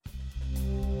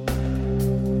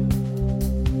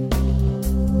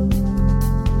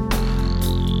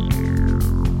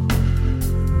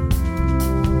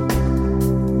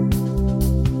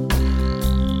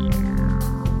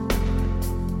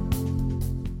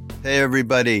Hey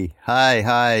everybody.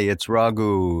 Hi, it's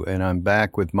Raghu, and I'm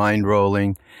back with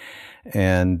Mindrolling,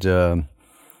 and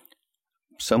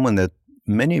someone that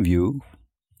many of you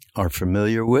are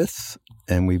familiar with,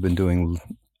 and we've been doing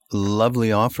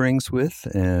lovely offerings with,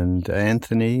 and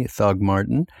Anthony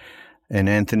Thogmartin, and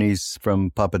Anthony's from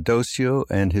Papadosio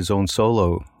and his own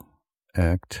solo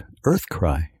act,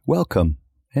 EarthCry. Welcome,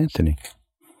 Anthony.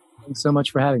 Thanks so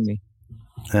much for having me.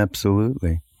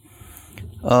 Absolutely.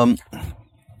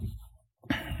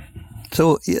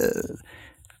 So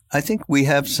I think we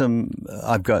have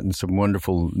I've gotten some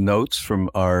wonderful notes from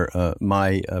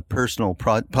my personal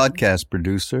podcast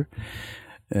producer,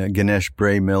 Ganesh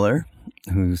Bray Miller,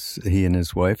 he and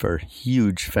his wife are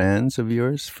huge fans of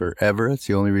yours forever. It's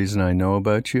the only reason I know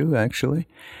about you, actually,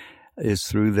 is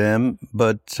through them.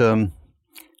 But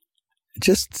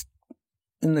just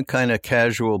in the kind of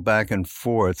casual back and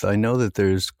forth, I know that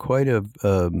there's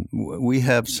we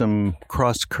have some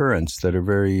cross currents that are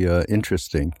very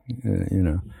interesting,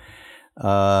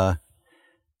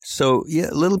 So, yeah,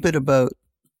 a little bit about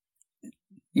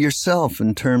yourself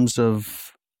in terms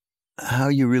of how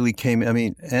you really came. I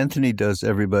mean, Anthony does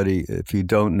everybody, if you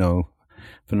don't know,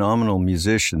 phenomenal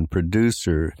musician,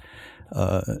 producer,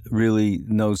 really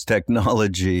knows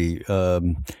technology,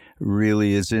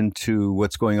 really is into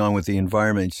what's going on with the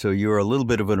environment. So you're a little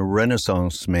bit of a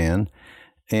Renaissance man.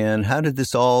 And how did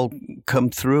this all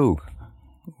come through?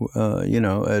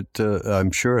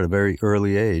 I'm sure at a very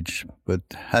early age. But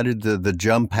how did the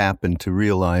jump happen to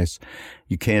realize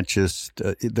you can't just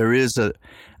there is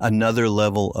another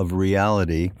level of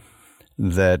reality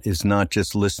that is not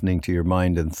just listening to your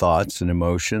mind and thoughts and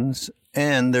emotions,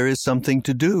 and there is something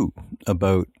to do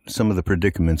about some of the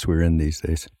predicaments we're in these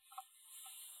days?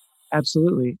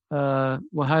 Absolutely. Well,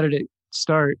 how did it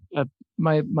start?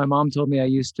 My mom told me I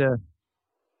used to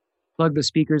plug the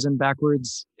speakers in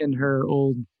backwards in her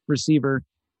old receiver,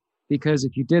 because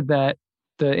if you did that,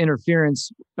 the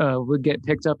interference would get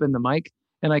picked up in the mic,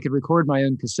 and I could record my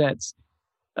own cassettes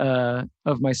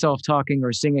of myself talking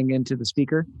or singing into the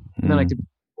speaker. And then I could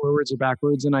forwards or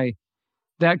backwards, and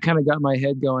that kind of got my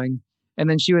head going. And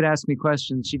then she would ask me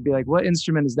questions. She'd be like, "What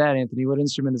instrument is that, Anthony? What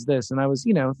instrument is this?" And I was,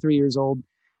 3 years old.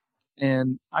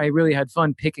 And I really had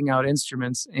fun picking out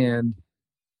instruments, and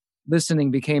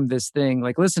listening became this thing.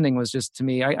 Like, listening was just, to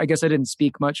me, I guess I didn't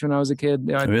speak much when I was a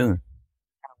kid. I Really? kind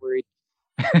of worried.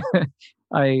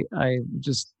 I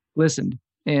just listened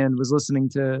and was listening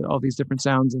to all these different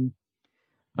sounds. And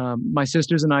my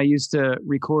sisters and I used to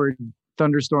record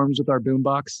thunderstorms with our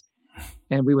boombox,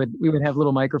 and we would have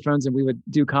little microphones, and we would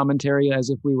do commentary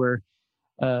as if we were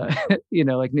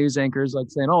like news anchors, like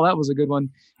saying, "Oh, that was a good one."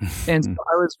 And so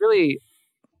I was really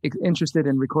interested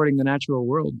in recording the natural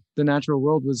world. The natural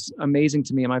world was amazing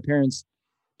to me, and my parents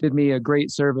did me a great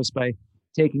service by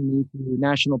taking me to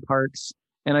national parks.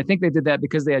 And I think they did that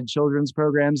because they had children's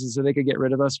programs, and so they could get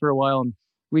rid of us for a while, and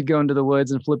we'd go into the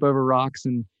woods and flip over rocks.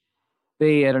 And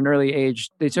they, at an early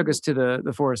age, they took us to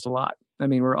the forest a lot. I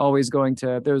mean, we're always going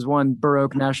to, there was one Burr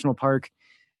Oak National Park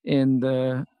in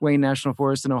the Wayne National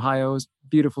Forest in Ohio. It was a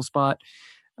beautiful spot.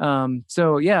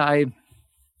 So yeah,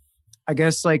 I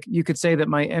guess, like, you could say that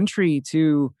my entry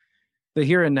to the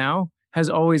here and now has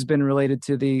always been related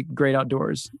to the great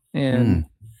outdoors and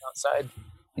outside.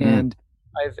 And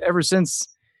I've ever since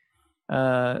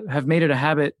have made it a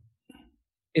habit,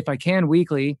 if I can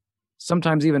weekly,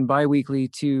 sometimes even bi-weekly,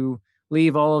 to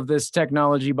leave all of this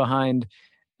technology behind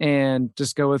and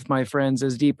just go with my friends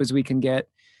as deep as we can get,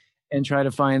 and try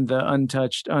to find the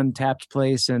untouched, untapped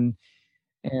place. And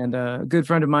a good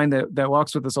friend of mine that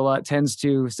walks with us a lot tends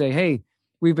to say, "Hey,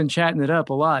 we've been chatting it up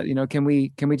a lot. Can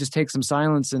we just take some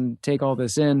silence and take all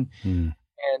this in?" And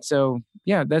so,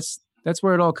 yeah, that's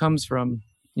where it all comes from.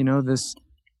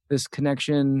 This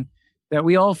connection that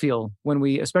we all feel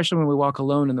especially when we walk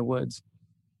alone in the woods.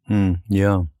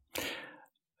 Yeah.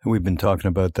 We've been talking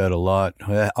about that a lot,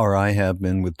 or I have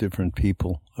been, with different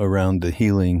people, around the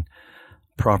healing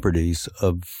properties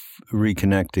of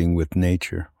reconnecting with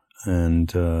nature, and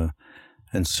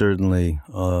certainly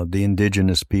the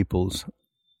indigenous peoples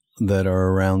that are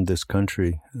around this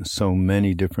country. So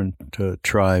many different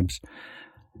tribes.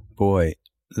 Boy,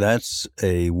 that's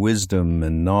a wisdom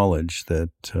and knowledge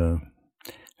that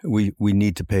we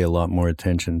need to pay a lot more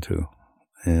attention to.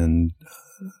 And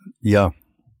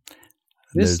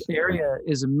this area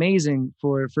is amazing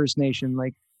for First Nation.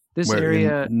 Like, this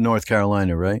area in North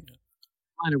Carolina, right?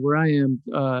 Where I am,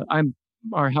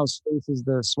 our house faces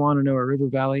the Swannanoa River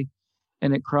Valley,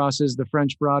 and it crosses the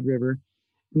French Broad River.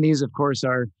 And these, of course,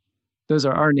 those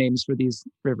are our names for these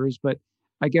rivers. But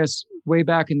I guess way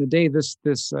back in the day, this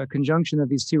conjunction of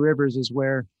these two rivers is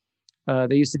where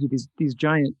they used to do these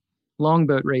giant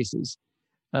longboat races,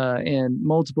 and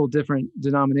multiple different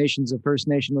denominations of First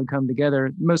Nation would come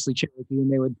together, mostly Cherokee,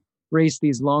 and they would race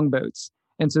these longboats.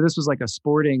 And so this was like a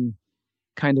sporting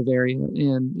kind of area.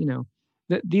 And,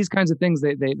 these kinds of things,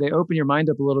 they open your mind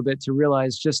up a little bit to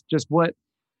realize just what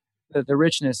the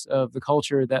richness of the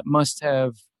culture that must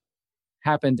have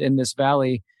happened in this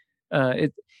valley.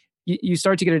 You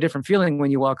start to get a different feeling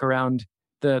when you walk around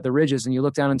the ridges and you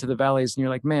look down into the valleys, and you're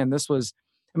like, man, this was,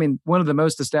 one of the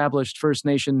most established First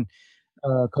Nation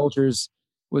cultures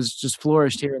was just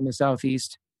flourished here in the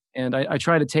Southeast. And I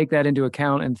try to take that into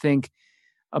account and think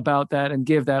about that and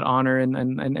give that honor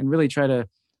and really try to,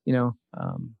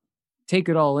 take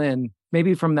it all in,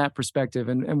 maybe from that perspective,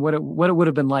 and what it would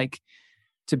have been like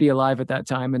to be alive at that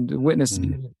time and to witness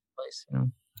the place.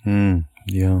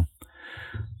 Yeah.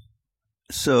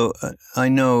 So I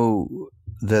know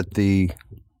that the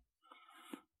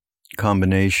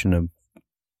combination of,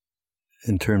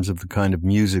 in terms of the kind of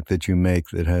music that you make,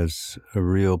 that has a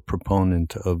real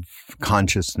proponent of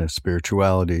consciousness,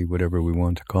 spirituality, whatever we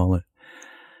want to call it.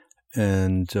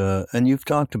 And you've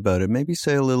talked about it. Maybe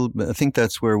say a little bit. I think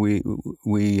that's where we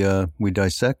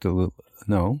dissect a little.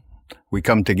 No, we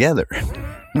come together.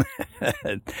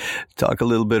 Talk a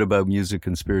little bit about music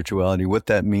and spirituality, what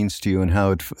that means to you, and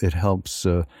how it helps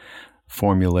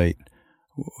formulate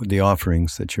the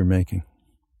offerings that you're making.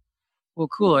 Well,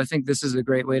 cool. I think this is a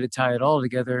great way to tie it all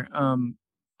together.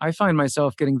 I find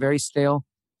myself getting very stale,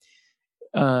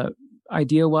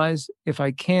 idea-wise. If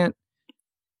I can't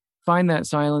find that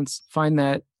silence, find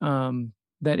that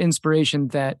that inspiration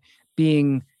that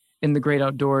being in the great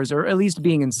outdoors, or at least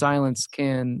being in silence,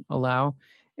 can allow.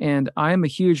 And I am a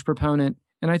huge proponent,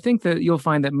 and I think that you'll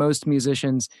find that most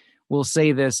musicians will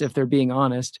say this if they're being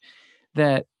honest,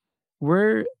 that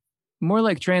we're more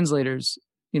like translators,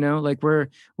 like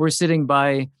we're sitting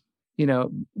by,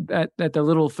 at the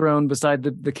little throne beside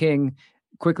the king,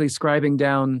 quickly scribing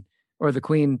down, or the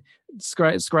queen,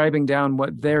 scribing down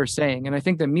what they're saying. And I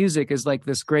think that music is like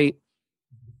this great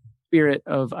spirit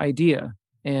of idea,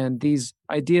 and these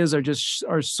ideas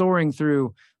are soaring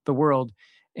through the world,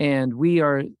 and we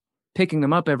are picking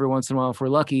them up every once in a while if we're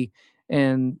lucky,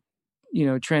 and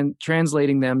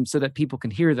translating them so that people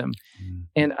can hear them.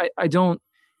 And I don't,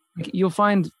 you'll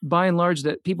find by and large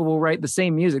that people will write the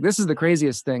same music. This is the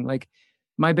craziest thing. Like,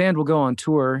 my band will go on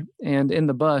tour, and in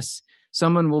the bus,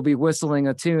 someone will be whistling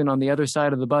a tune on the other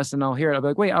side of the bus, and I'll hear it. I'll be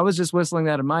like, wait, I was just whistling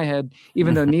that in my head,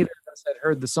 even though neither of us had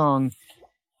heard the song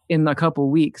in a couple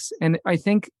weeks. And I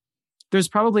think there's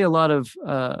probably a lot of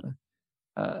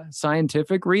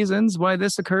scientific reasons why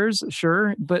this occurs,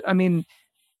 sure. But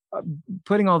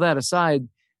putting all that aside,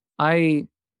 I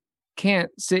can't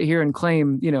sit here and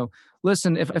claim,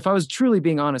 listen, if I was truly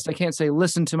being honest, I can't say,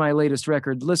 listen to my latest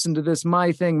record, listen to this,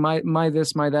 my thing, my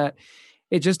this, my that.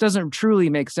 It just doesn't truly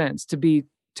make sense. To be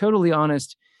totally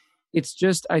honest, it's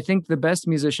just, I think the best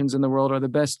musicians in the world are the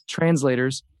best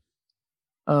translators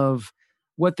of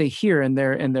what they hear in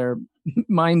their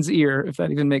mind's ear, if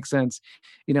that even makes sense.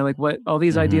 Like what all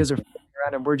these ideas are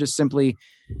around, and we're just simply,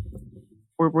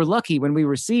 we're lucky when we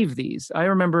receive these. I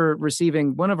remember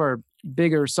receiving one of our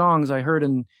bigger songs I heard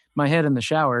in my head in the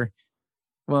shower.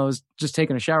 Well, I was just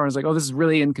taking a shower, and I was like, oh, this is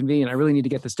really inconvenient. I really need to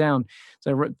get this down.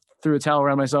 So I threw a towel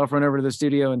around myself, ran over to the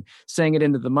studio, and sang it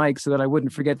into the mic so that I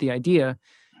wouldn't forget the idea.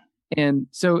 And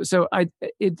so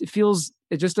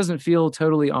it just doesn't feel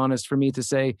totally honest for me to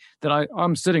say that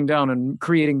I'm sitting down and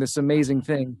creating this amazing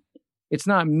thing. It's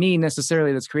not me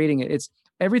necessarily that's creating it. It's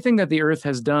everything that the earth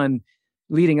has done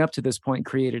leading up to this point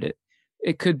created it.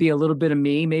 It could be a little bit of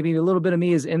me, maybe a little bit of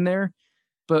me is in there,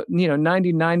 but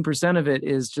 99% of it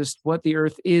is just what the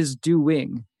earth is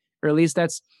doing. Or at least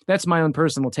that's my own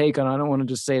personal take on it. I don't want to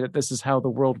just say that this is how the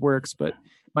world works, but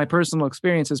my personal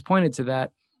experience has pointed to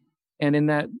that. And in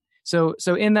that, so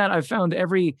in that, I've found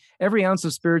every ounce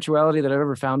of spirituality that I've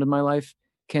ever found in my life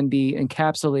can be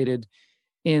encapsulated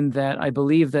in that. I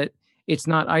believe that it's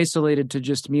not isolated to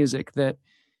just music, that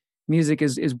music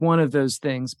is one of those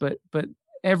things, but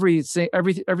every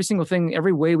single thing,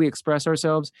 every way we express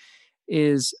ourselves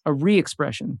is a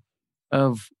re-expression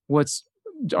of what's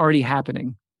already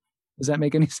happening. Does that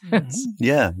make any sense?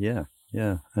 Yeah,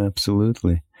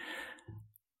 absolutely.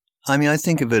 I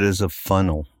think of it as a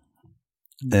funnel,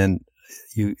 and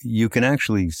you can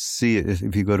actually see it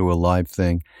if you go to a live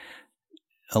thing.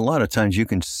 A lot of times you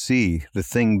can see the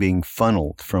thing being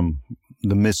funneled from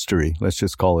the mystery, let's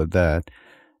just call it that,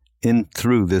 in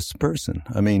through this person.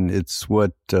 It's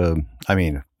what the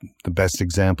best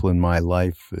example in my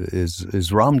life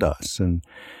is Ram Dass, and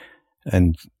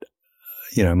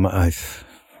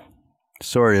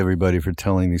sorry everybody for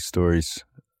telling these stories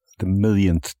the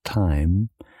millionth time,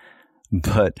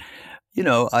 But,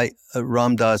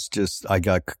 Ram Dass I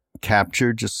got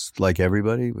captured just like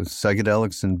everybody with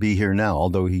psychedelics and Be Here Now.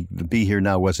 Although the Be Here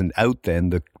Now wasn't out then,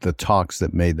 the talks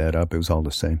that made that up, it was all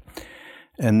the same.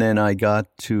 And then I got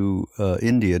to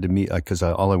India to meet, because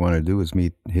all I wanted to do was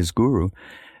meet his guru.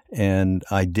 And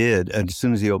I did. And as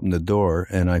soon as he opened the door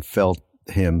and I felt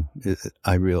him,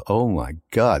 I realized, oh my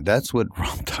God, that's what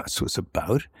Ram Dass was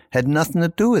about. Had nothing to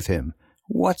do with him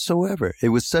whatsoever. It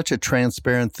was such a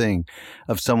transparent thing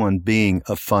of someone being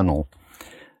a funnel,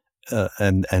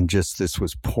 and just this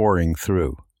was pouring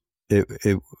through.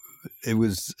 It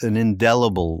was an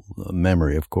indelible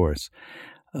memory, of course.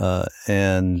 So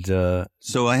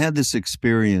I had this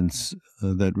experience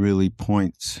that really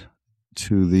points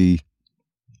to the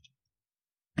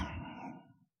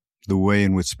way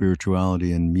in which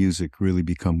spirituality and music really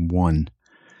become one.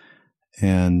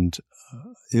 And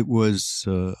it was,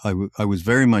 I was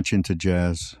very much into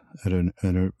jazz at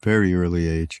a very early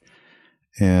age.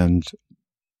 And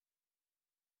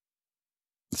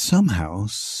somehow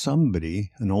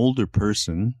somebody, an older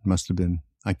person, must have been,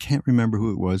 I can't remember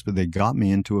who it was, but they got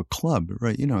me into a club,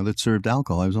 right? That served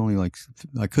alcohol. I was only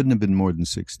I couldn't have been more than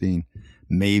 16,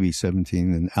 maybe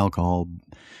 17. And alcohol,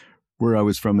 where I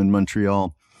was from in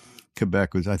Montreal,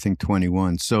 Quebec, was, I think,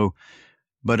 21. So,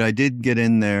 but I did get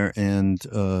in there, and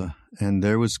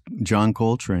there was John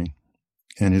Coltrane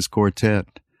and his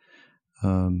quartet,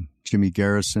 Jimmy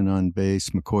Garrison on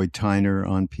bass, McCoy Tyner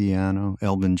on piano,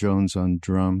 Elvin Jones on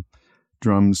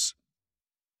drums.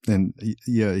 And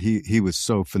yeah, he was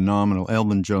so phenomenal.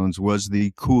 Elvin Jones was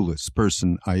the coolest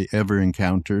person I ever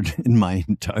encountered in my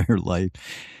entire life.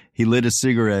 He lit a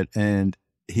cigarette and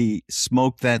he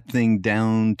smoked that thing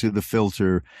down to the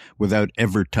filter without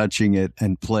ever touching it,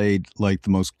 and played like the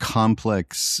most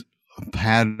complex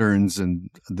patterns and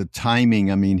the timing.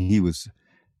 I mean, he was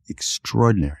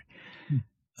extraordinary.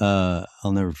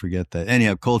 I'll never forget that.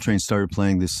 Anyhow, Coltrane started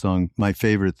playing this song, My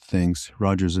Favorite Things,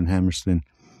 Rodgers and Hammerstein,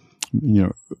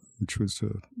 which was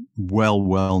a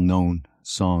well-known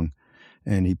song.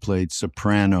 And he played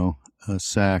soprano,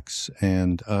 sax,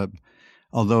 and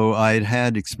although I had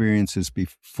had experiences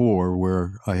before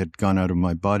where I had gone out of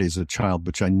my body as a child,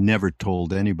 which I never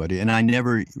told anybody, and I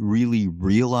never really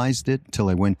realized it till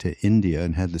I went to India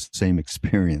and had the same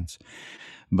experience.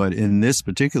 But in this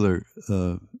particular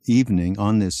evening,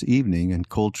 and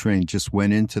Coltrane just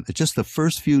went into just the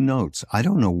first few notes. I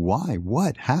don't know why,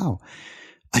 what, how.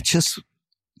 I just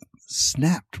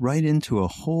snapped right into a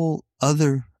whole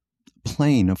other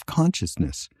plane of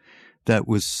consciousness that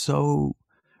was so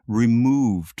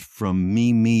removed from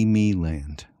me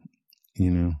land, I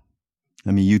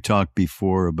mean, you talked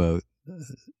before about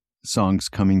songs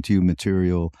coming to you,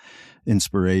 material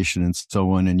inspiration and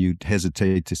so on, and you'd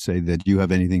hesitate to say that you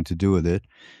have anything to do with it.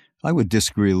 I would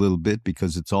disagree a little bit,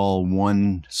 because it's all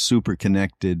one super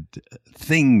connected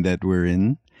thing that we're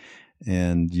in.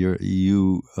 And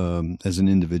you as an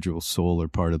individual soul are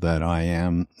part of that. I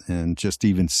am. And just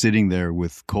even sitting there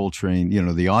with Coltrane,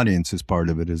 the audience is part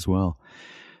of it as well.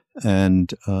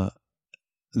 And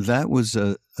that was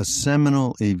a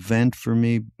seminal event for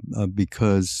me,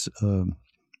 because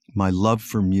my love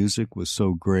for music was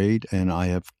so great, and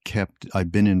I've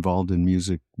been involved in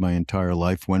music my entire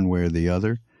life, one way or the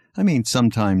other. I mean,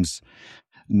 sometimes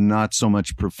not so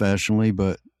much professionally,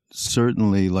 but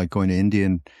certainly like going to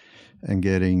India and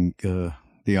getting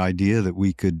the idea that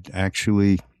we could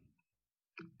actually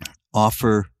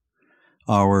offer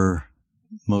our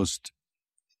most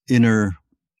inner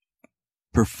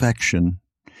perfection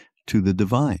to the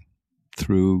divine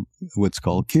through what's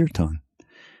called kirtan.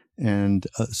 And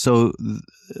so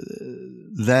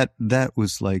that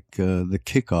was like the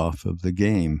kickoff of the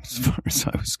game, as far as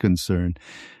I was concerned.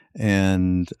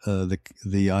 And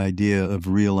the idea of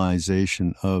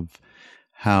realization of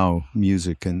how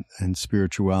music and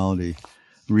spirituality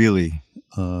really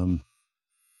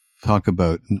talk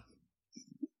about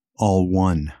all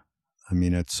one. I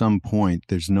mean, at some point,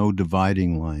 there's no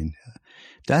dividing line.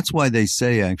 That's why they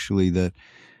say, actually, that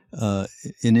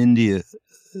in India,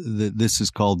 this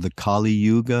is called the Kali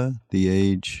Yuga, the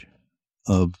age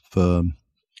of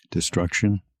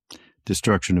destruction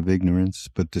of ignorance,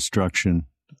 but destruction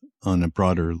on a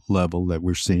broader level that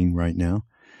we're seeing right now.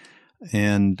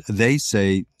 And they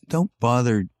say, don't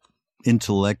bother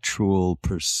intellectual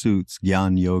pursuits,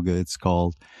 Gyan Yoga it's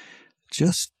called.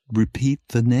 Just repeat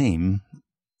the name,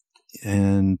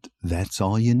 and that's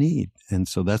all you need. And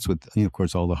so that's what, of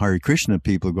course, all the Hare Krishna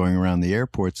people going around the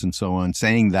airports and so on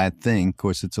saying that thing. Of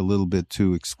course, it's a little bit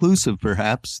too exclusive,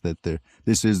 perhaps, that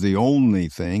this is the only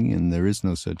thing, and there is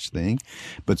no such thing,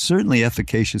 but certainly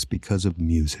efficacious because of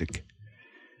music.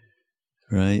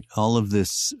 right? All of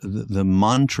this, the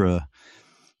mantra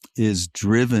is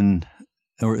driven,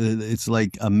 or it's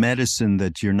like a medicine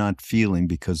that you're not feeling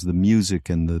because the music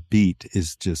and the beat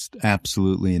is just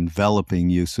absolutely enveloping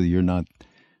you. So you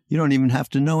don't even have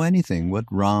to know anything. What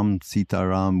Ram, Sita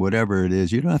Ram, whatever it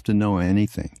is, you don't have to know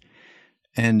anything.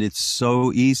 And it's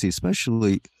so easy,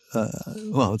 especially,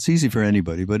 it's easy for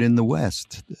anybody, but in the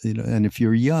West, and if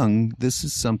you're young, this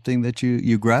is something that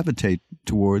you gravitate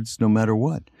towards no matter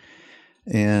what.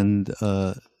 And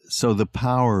so the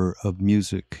power of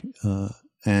music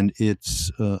and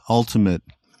its ultimate,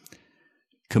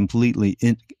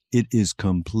 it is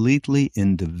completely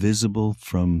indivisible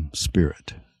from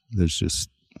spirit. That's just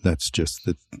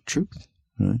the truth,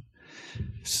 right?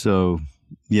 So,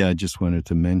 yeah, I just wanted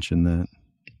to mention that.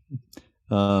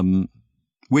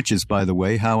 Which is, by the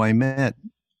way, how I met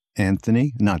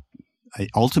Anthony,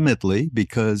 ultimately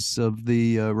because of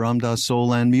the Ram Dass Soul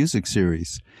Land music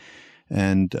series,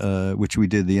 and which we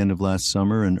did the end of last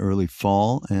summer and early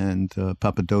fall, and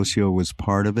Papadosio was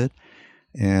part of it,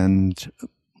 and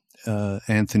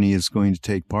Anthony is going to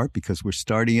take part because we're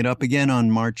starting it up again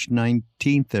on March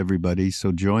 19th, everybody,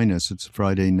 so join us. It's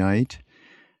Friday night,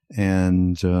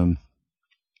 and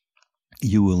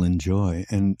you will enjoy.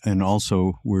 And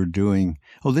also we're doing,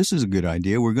 this is a good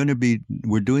idea. We're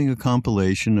doing a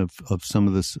compilation of some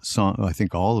of the song, I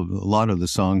think a lot of the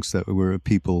songs that were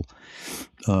people,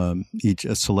 a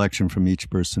selection from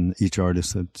each person, each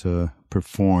artist that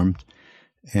performed.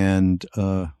 And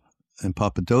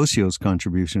Papadosio's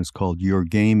contribution is called Your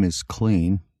Game is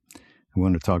Clean. I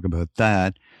want to talk about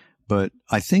that. But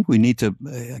I think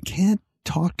I can't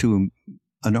talk to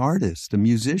an artist, a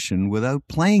musician, without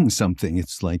playing something.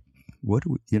 It's like, what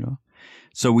do we,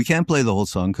 So we can't play the whole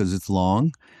song because it's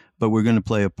long, but we're going to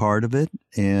play a part of it,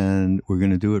 and we're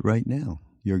going to do it right now.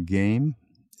 Your game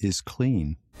is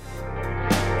clean.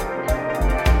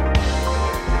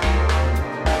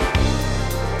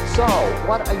 So,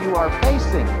 what you are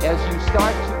facing as you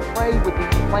start to play with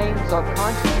these planes of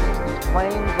consciousness, these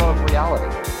planes of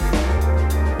reality,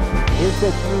 is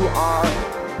that you are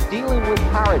dealing with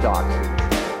paradoxes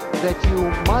that you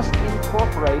must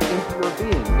incorporate into your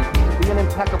being. Because to be an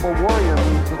impeccable warrior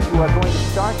means that you are going to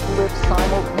start to live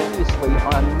simultaneously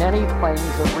on many planes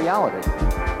of reality,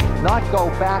 not go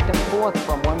back and forth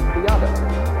from one to the other.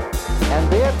 And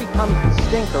there becomes the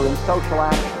stinker in social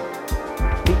action.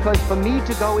 Because for me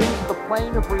to go into the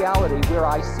plane of reality where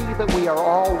I see that we are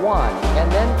all one,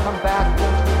 and then come back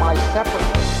into my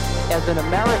separateness as an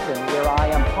American where I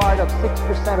am part of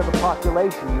 6% of the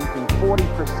population using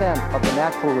 40% of the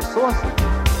natural resources,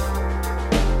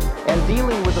 and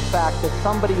dealing with the fact that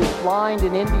somebody is blind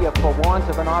in India for want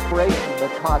of an operation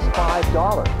that costs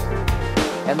 $5,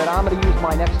 and that I'm going to use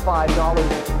my next $5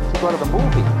 to go to the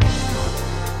movie.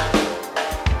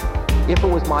 If it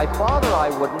was my father, I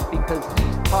wouldn't, because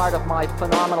he's part of my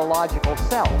phenomenological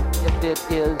self. If it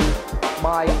is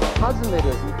my cousin, it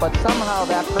isn't, but somehow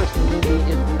that person in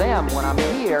India is them when I'm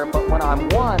here, but when I'm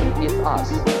one, it's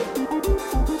us.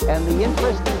 And the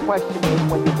interesting question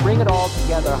is, when you bring it all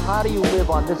together, how do you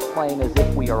live on this plane as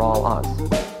if we are all us?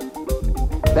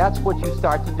 That's what you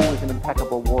start to do as an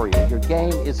impeccable warrior. Your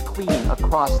game is clean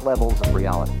across levels of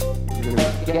reality. Your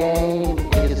game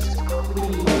is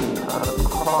clean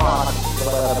across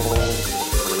levels of reality.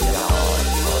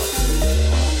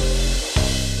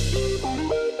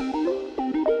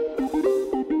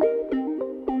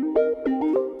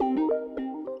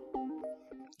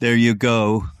 There you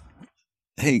go.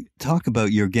 Hey, talk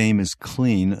about your game is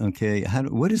clean. Okay,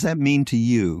 what does that mean to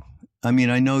you? I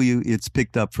mean, I know it's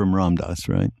picked up from Ram Dass,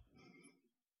 right?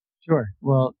 Sure.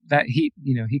 Well, that he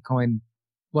coined,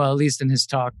 well, at least in his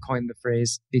talk, coined the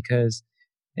phrase because,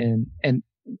 and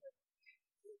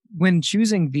when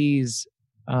choosing these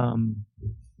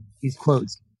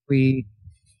quotes, we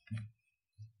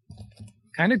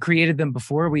kind of created them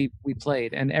before we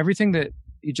played, and everything that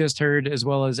you just heard, as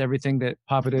well as everything that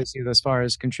Papadosio thus far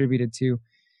has contributed to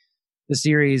the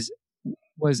series,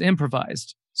 was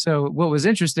improvised. So what was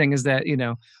interesting is that,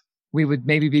 we would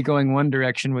maybe be going one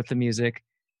direction with the music.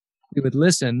 We would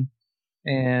listen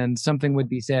and something would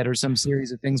be said, or some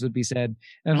series of things would be said.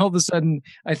 And all of a sudden,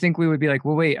 I think we would be like,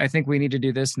 well, wait, I think we need to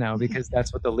do this now because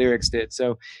that's what the lyrics did.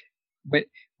 So, but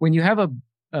when you have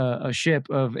a ship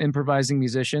of improvising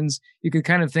musicians, you could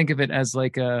kind of think of it as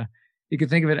like a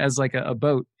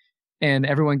boat, and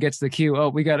everyone gets the cue. Oh,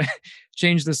 we got to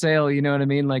change the sail. You know what I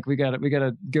mean? Like we got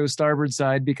to go starboard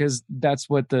side because that's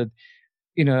what the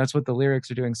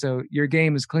lyrics are doing. So your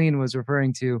game is clean was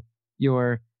referring to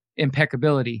your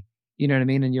impeccability. You know what I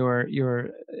mean? And your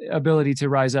ability to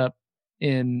rise up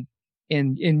in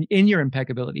in your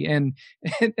impeccability. And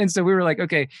so we were like,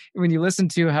 okay, when you listen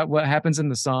to what happens in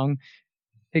the song,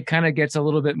 it kind of gets a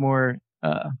little bit more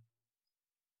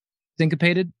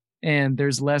syncopated, and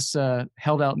there's less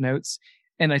held out notes.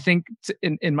 And I think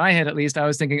in my head, at least, I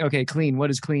was thinking, okay, clean. What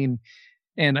is clean?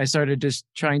 And I started just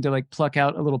trying to like pluck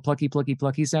out a little plucky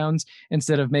founds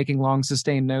instead of making long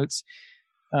sustained notes.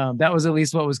 That was at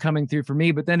least what was coming through for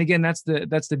me. But then again, that's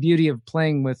the beauty of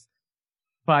playing with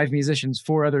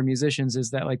 4 other musicians,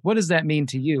 is that like, what does that mean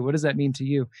to you? What does that mean to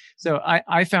you? So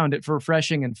I found it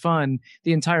refreshing and fun.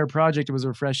 The entire project was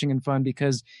refreshing and fun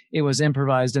because it was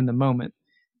improvised in the moment.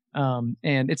 And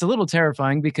it's a little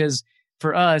terrifying because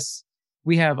for us,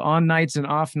 we have on nights and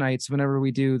off nights whenever we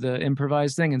do the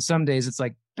improvised thing. And some days it's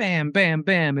like, bam, bam,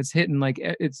 bam. It's hitting like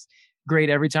it's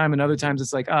great every time. And other times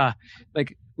it's like,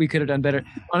 like we could have done better.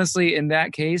 Honestly, in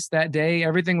that case, that day,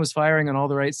 everything was firing on all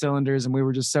the right cylinders. And we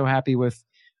were just so happy with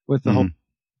the whole.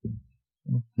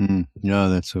 Yeah,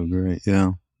 that's so great.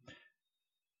 Yeah.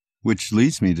 Which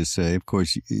leads me to say, of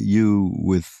course, you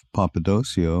with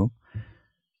Papadosio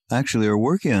actually are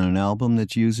working on an album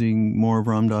that's using more of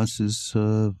Ram Dass's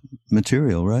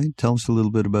material, right? Tell us a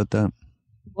little bit about that.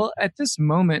 Well, at this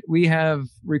moment, we have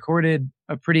recorded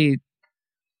a pretty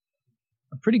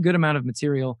good amount of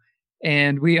material,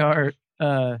 and we are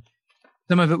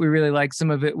some of it we really like,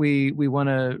 some of it we want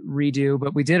to redo,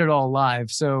 but we did it all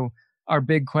live. So our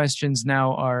big questions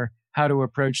now are how to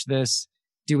approach this.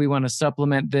 Do we want to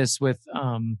supplement this with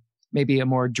maybe a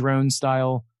more drone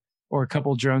style or a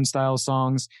couple drone style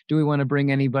songs? Do we want to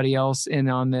bring anybody else in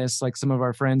on this, like some of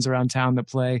our friends around town that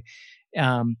play?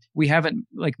 We haven't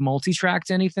like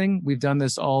multi-tracked anything. We've done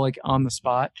this all like on the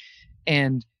spot,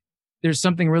 and there's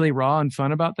something really raw and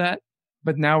fun about that.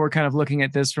 But now we're kind of looking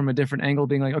at this from a different angle,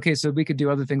 being like, okay, so we could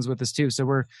do other things with this too. So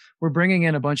we're bringing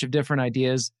in a bunch of different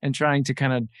ideas and trying to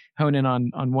kind of hone in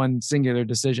on one singular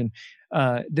decision.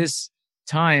 This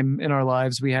time in our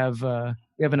lives, we have an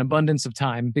abundance of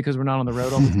time because we're not on the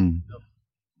road all the time.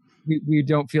 We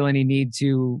don't feel any need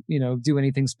to, do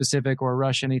anything specific or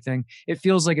rush anything. It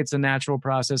feels like it's a natural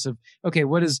process of, okay,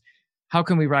 how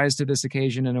can we rise to this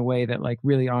occasion in a way that like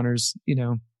really honors,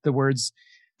 the words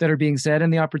that are being said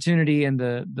and the opportunity and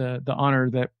the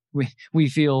honor that we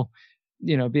feel,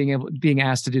 being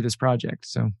asked to do this project.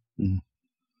 So,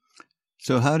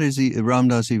 So how does Ram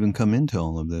Dass even come into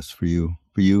all of this for you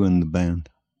and the band?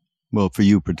 Well, for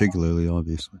you particularly,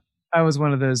 obviously. I was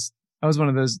one of those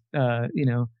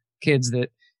kids that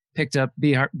picked up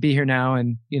Be Here Now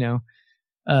and,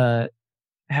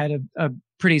 had a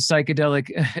pretty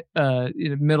psychedelic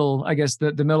middle, I guess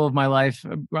the middle of my life,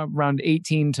 around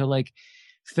 18 to like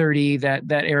 30, that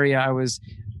area. I was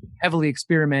heavily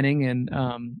experimenting, and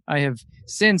I have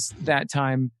since that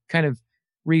time kind of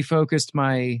refocused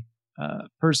my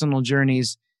personal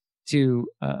journeys to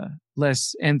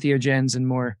less entheogens and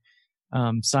more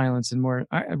silence and more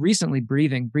recently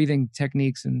breathing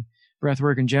techniques and breath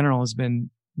work in general has been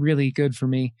really good for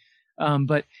me.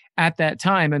 But at that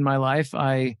time in my life,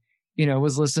 I,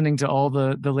 was listening to all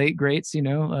the late greats,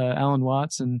 Alan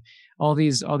Watts and all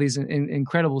these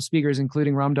incredible speakers,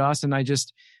 including Ram Dass. And I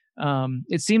just,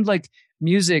 it seemed like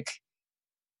music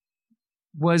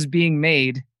was being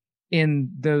made in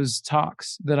those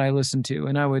talks that I listened to.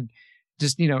 And I would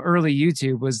just, early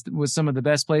YouTube was some of the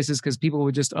best places because people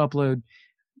would just upload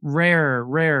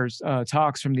rare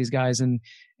talks from these guys. And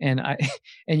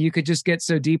you could just get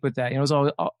so deep with that. I was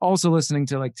also listening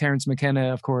to like Terrence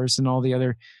McKenna, of course, and all the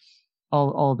other,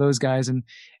 all those guys.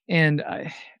 And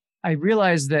I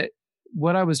realized that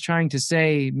what I was trying to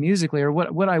say musically, or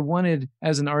what I wanted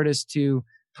as an artist to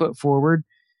put forward,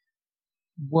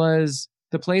 was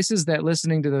the places that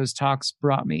listening to those talks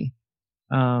brought me.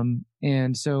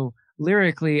 And so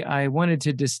lyrically, I wanted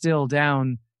to distill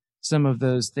down some of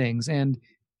those things. And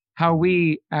how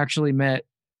we actually met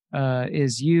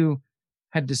is you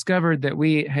had discovered that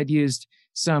we had used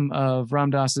some of Ram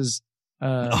Dass's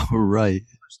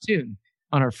first tune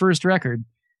on our first record,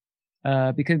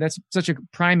 because that's such a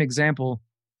prime example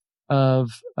of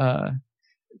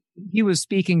he was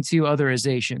speaking to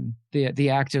otherization, the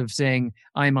act of saying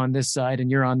I'm on this side and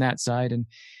you're on that side,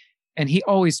 and he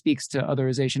always speaks to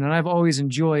otherization, and I've always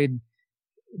enjoyed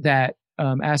that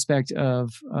aspect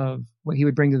of what he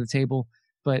would bring to the table.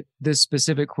 But this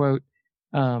specific quote,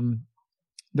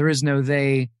 there is no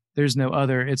they, there's no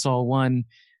other, it's all one,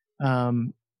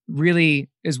 really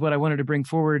is what I wanted to bring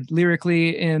forward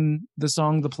lyrically in the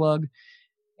song The Plug.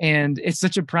 And it's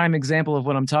such a prime example of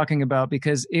what I'm talking about,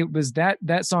 because it was that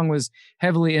song was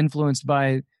heavily influenced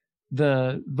by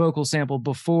the vocal sample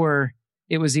before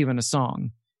it was even a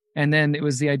song. And then it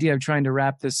was the idea of trying to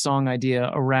wrap this song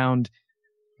idea around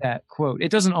that quote. It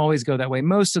doesn't always go that way.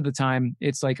 Most of the time,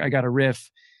 it's like I got a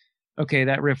riff. Okay,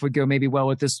 that riff would go maybe well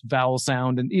with this vowel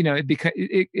sound, and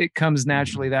it comes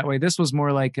naturally that way. This was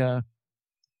more like it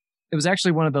was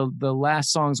actually one of the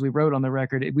last songs we wrote on the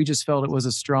record. We just felt it was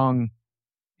a strong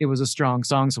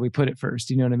song, so we put it first.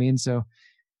 You know what I mean? So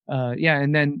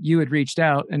and then you had reached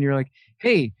out and you're like,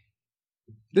 hey,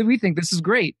 we think this is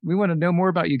great. We want to know more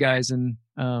about you guys. And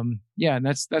and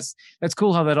that's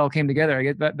cool how that all came together. I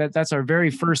get that's our very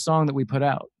first song that we put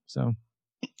out. So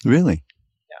really?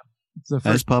 Yeah. It's the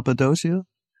first. As Papadosio?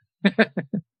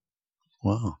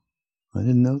 Wow. I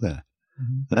didn't know that.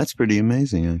 Mm-hmm. That's pretty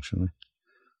amazing, actually.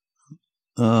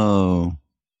 Oh.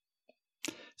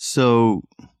 So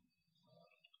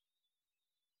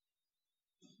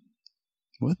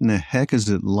what in the heck is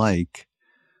it like?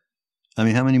 I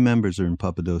mean, how many members are in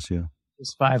Papadosio?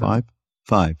 It's 5. 5?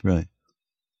 5, right.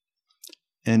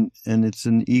 And it's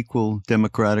an equal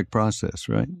democratic process,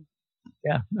 right?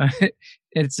 Yeah.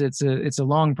 It's a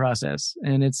long process,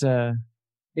 and it's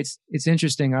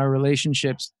interesting, our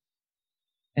relationships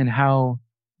and how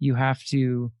you have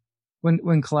to,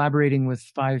 when collaborating with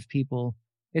 5 people,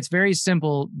 it's very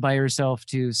simple by yourself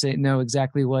to know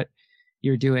exactly what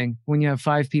you're doing. When you have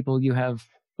 5 people, you have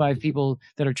 5 people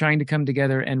that are trying to come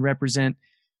together and represent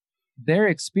their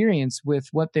experience with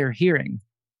what they're hearing,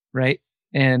 right?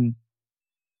 And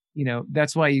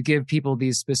that's why you give people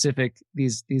these specific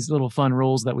these little fun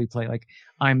roles that we play. Like,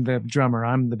 I'm the drummer,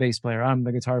 I'm the bass player, I'm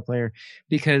the guitar player,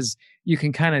 because you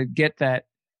can kind of get that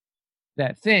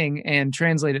thing and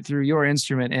translate it through your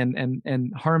instrument,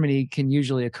 and harmony can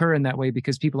usually occur in that way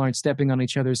because people aren't stepping on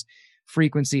each other's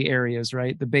frequency areas,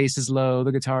 right? The bass is low,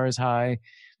 the guitar is high,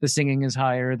 the singing is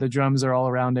higher, the drums are all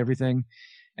around everything,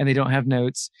 and they don't have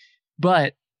notes.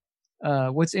 But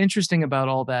what's interesting about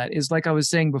all that is, like I was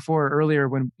saying before earlier,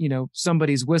 when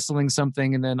somebody's whistling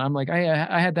something and then I'm like,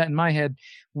 I had that in my head.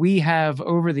 We have,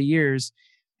 over the years,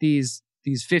 these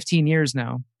 15 years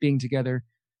now being together,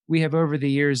 we have over the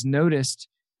years noticed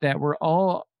that we're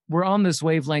on this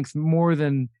wavelength more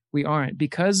than we aren't,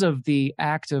 because of the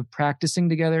act of practicing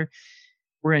together.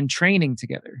 We're in training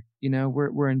together.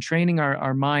 We're in training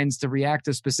our minds to react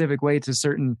a specific way to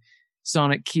certain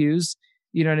sonic cues.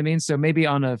 You know what I mean? So maybe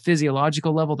on a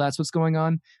physiological level, that's what's going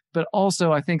on. But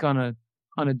also, I think on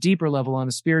a deeper level, on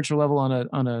a spiritual level, on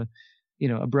a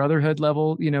a brotherhood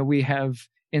level, we have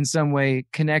in some way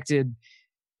connected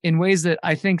in ways that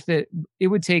I think that it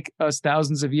would take us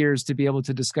thousands of years to be able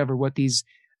to discover what these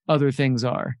other things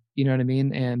are. You know what I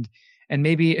mean? And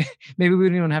maybe we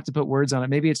don't even have to put words on it.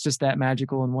 Maybe it's just that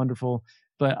magical and wonderful.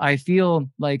 But I feel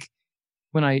like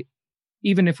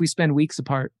even if we spend weeks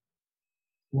apart,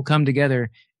 we'll come together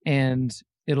and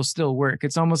it'll still work.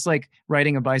 It's almost like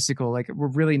riding a bicycle. Like, we're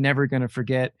really never going to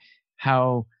forget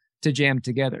how to jam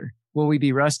together. Will we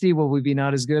be rusty? Will we be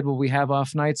not as good? Will we have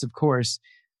off nights? Of course.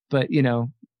 But,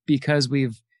 because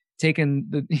we've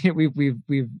taken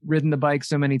we've ridden the bike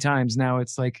so many times now,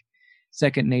 it's like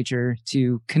second nature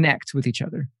to connect with each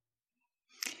other.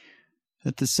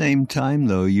 At the same time,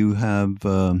 though, you have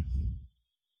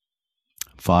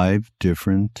 5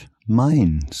 different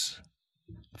minds,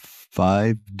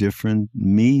 5 different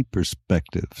me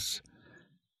perspectives.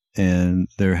 And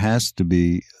there has to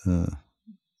be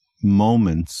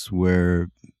moments where,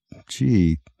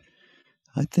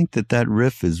 I think that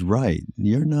riff is right.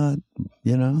 You're not,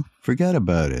 forget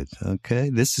about it. Okay.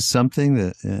 This is something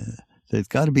that there's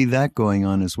got to be that going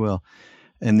on as well.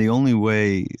 And the only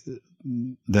way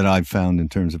that I've found in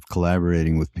terms of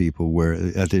collaborating with people, where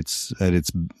at its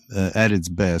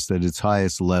best, at its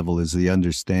highest level, is the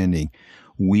understanding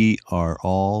we are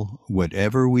all,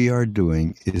 whatever we are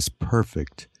doing is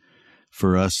perfect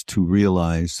for us to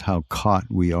realize how caught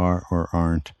we are or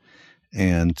aren't,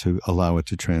 and to allow it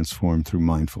to transform through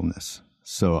mindfulness.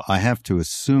 So I have to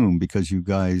assume, because you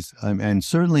guys, and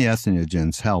certainly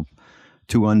ethnogens help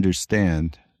to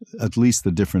understand at least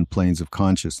the different planes of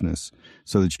consciousness,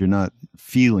 so that you're not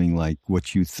feeling like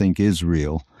what you think is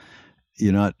real.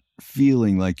 You're not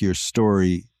feeling like your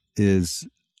story is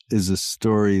a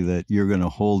story that you're going to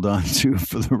hold on to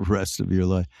for the rest of your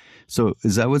life. So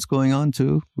is that what's going on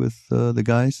too with the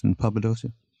guys in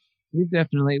Papadosio? We've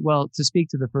definitely, well, to speak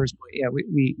to the first point, yeah,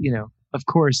 we of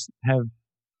course have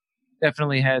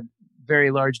definitely had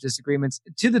very large disagreements,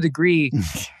 to the degree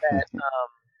that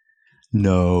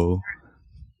no,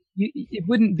 it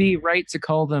wouldn't be right to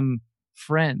call them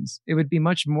friends. It would be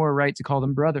much more right to call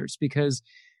them brothers, because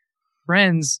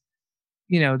friends,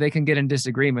 they can get in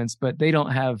disagreements, but they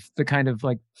don't have the kind of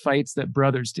like fights that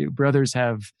brothers do. Brothers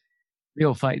have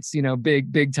real fights,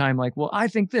 big time, like, well, I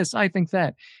think this, I think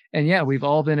that. And yeah, we've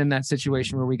all been in that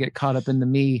situation where we get caught up in the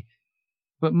me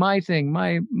but my thing,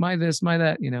 my this, my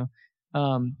that,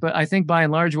 but I think by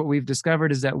and large, what we've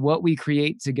discovered is that what we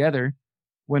create together,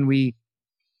 when we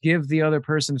give the other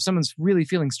person, if someone's really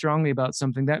feeling strongly about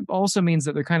something, that also means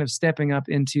that they're kind of stepping up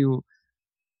into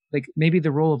like maybe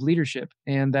the role of leadership,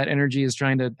 and that energy is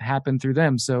trying to happen through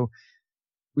them. So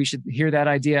we should hear that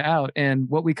idea out. And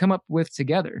what we come up with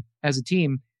together as a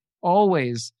team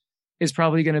always is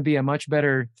probably going to be a much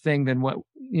better thing than what,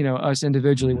 us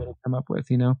individually would have come up with,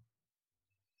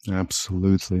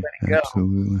 Absolutely.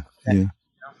 Absolutely. Yeah.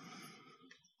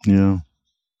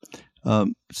 Yeah.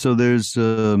 So there's,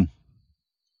 I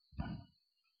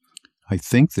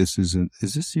think this is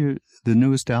the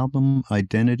newest album,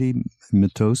 Identity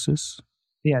Mitosis?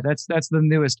 Yeah, that's the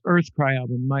newest EarthCry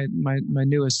album, my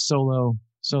newest solo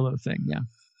thing. Yeah.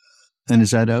 And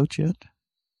is that out yet?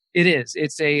 It is.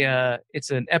 It's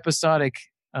an episodic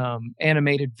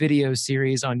animated video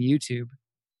series on YouTube.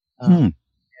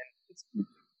 It's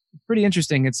pretty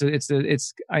interesting.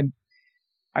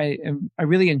 I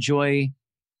really enjoy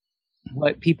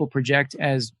what people project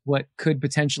as what could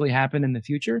potentially happen in the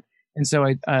future. And so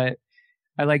I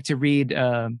like to read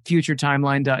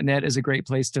futuretimeline.net is a great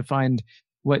place to find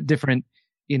what different,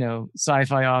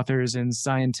 sci-fi authors and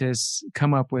scientists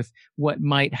come up with what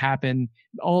might happen,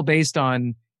 all based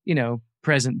on,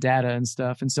 present data and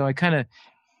stuff. And so I kind of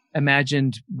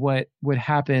imagined what would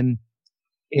happen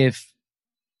if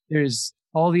there's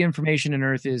all the information in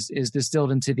Earth is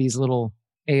distilled into these little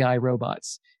AI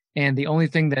robots. And the only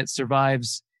thing that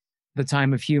survives the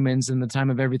time of humans and the time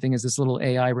of everything is this little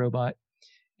AI robot.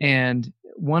 And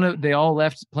they all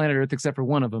left planet Earth except for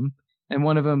one of them. And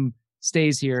one of them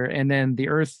stays here. And then the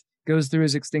Earth goes through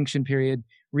its extinction period,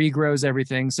 regrows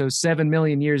everything. So 7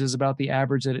 million years is about the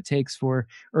average that it takes for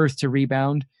Earth to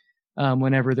rebound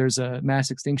whenever there's a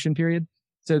mass extinction period.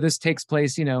 So this takes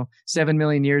place, 7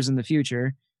 million years in the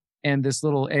future. And this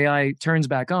little AI turns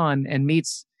back on and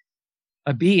meets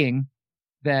a being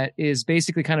that is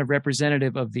basically kind of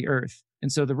representative of the Earth.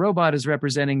 And so the robot is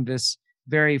representing this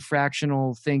very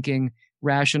fractional thinking,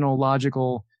 rational,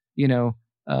 logical,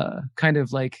 kind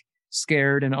of like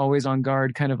scared and always on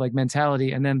guard kind of like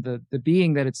mentality. And then the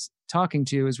being that it's talking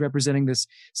to is representing this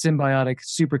symbiotic,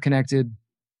 super connected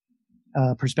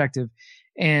perspective.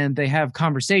 And they have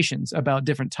conversations about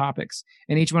different topics.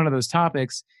 And each one of those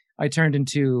topics I turned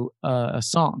into a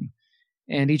song.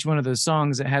 And each one of those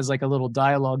songs, it has like a little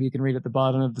dialogue you can read at the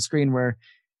bottom of the screen where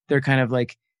they're kind of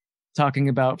like talking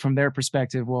about from their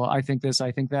perspective. Well, I think this,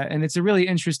 I think that. And it's a really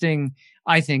interesting,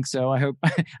 I think so. I hope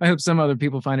some other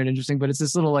people find it interesting, but it's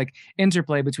this little like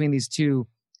interplay between these two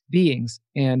beings.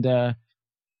 And I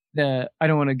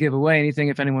don't want to give away anything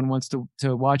if anyone wants to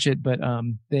watch it, but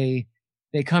they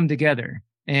come together.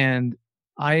 And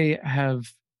our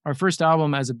first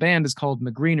album as a band is called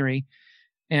McGreenery.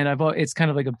 And it's kind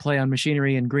of like a play on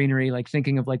machinery and greenery, like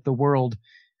thinking of like the world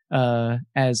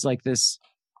as like this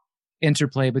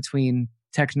interplay between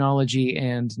technology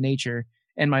and nature,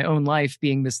 and my own life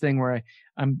being this thing where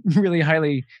I'm really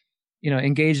highly,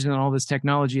 engaged in all this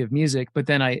technology of music. But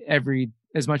then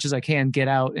as much as I can, get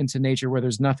out into nature where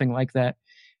there's nothing like that.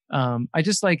 I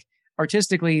just like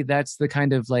artistically, that's the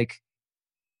kind of like,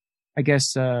 I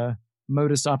guess,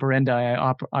 modus operandi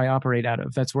I operate out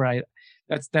of. That's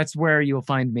where you'll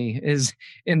find me, is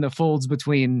in the folds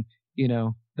between,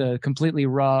 the completely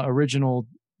raw, original,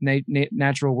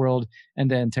 natural world and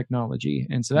then technology.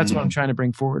 And so that's what I'm trying to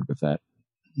bring forward with that.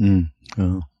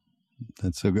 Oh,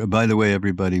 that's so good. By the way,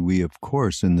 everybody, we, of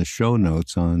course, in the show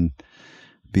notes on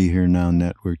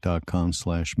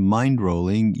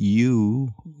BeHereNowNetwork.com/mindrolling,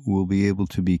 you will be able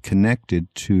to be connected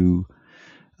to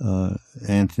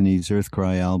Anthony's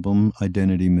EarthCry album,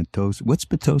 Identity Mitosis. What's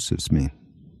mitosis mean?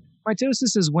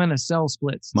 Mitosis is when a cell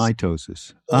splits.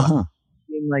 Mitosis.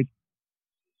 Like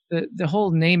the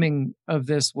whole naming of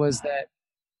this was that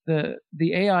the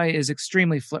AI is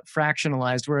extremely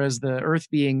fractionalized, whereas the Earth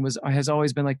being has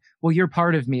always been like, well, you're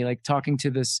part of me, like talking to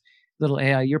this little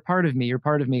AI, you're part of me, you're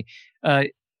part of me.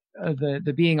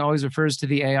 The being always refers to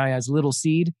the AI as little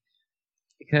seed,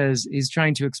 because he's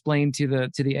trying to explain to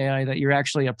the AI that you're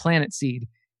actually a planet seed.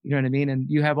 You know what I mean? And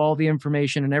you have all the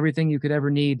information and everything you could ever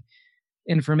need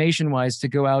information wise to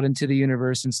go out into the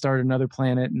universe and start another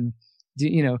planet and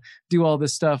do all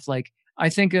this stuff. Like, I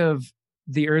think of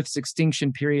the Earth's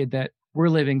extinction period that we're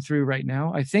living through right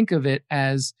now. I think of it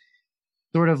as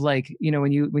sort of like,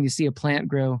 when you see a plant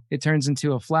grow, it turns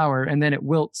into a flower and then it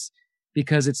wilts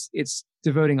because it's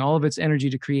devoting all of its energy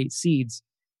to create seeds.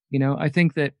 I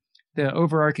think that the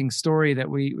overarching story that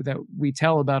we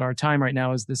tell about our time right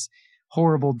now is this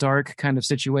horrible, dark kind of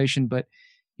situation. But,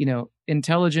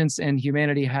 intelligence and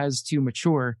humanity has to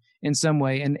mature in some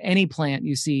way. And any plant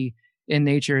you see in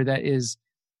nature that is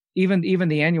even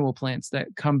the annual plants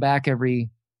that come back every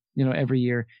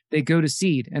year, they go to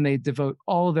seed and they devote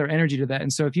all of their energy to that.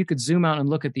 And so if you could zoom out and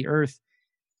look at the earth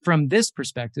from this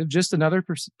perspective, just another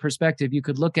perspective, you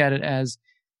could look at it as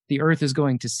the earth is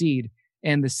going to seed,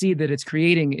 and the seed that it's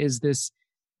creating is this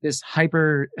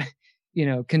hyper,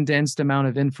 condensed amount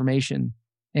of information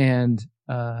and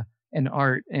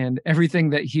art and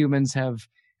everything that humans have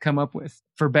come up with,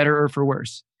 for better or for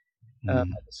worse.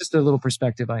 It's just a little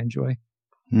perspective I enjoy.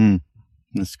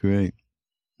 That's great.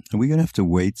 Are we going to have to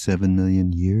wait 7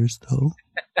 million years, though?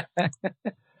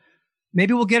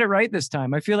 Maybe we'll get it right this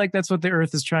time. I feel like that's what the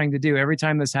Earth is trying to do. Every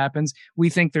time this happens, we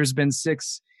think there's been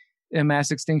 6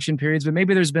 mass extinction periods, but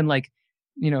maybe there's been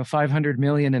 500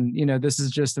 million, and this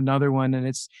is just another one, and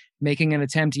it's making an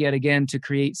attempt yet again to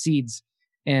create seeds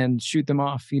and shoot them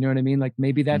off. You know what I mean? Like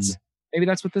maybe that's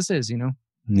what this is.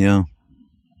 Yeah.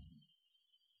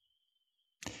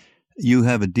 You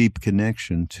have a deep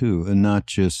connection too, and not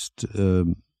just.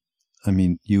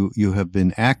 You have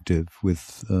been active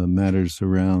with matters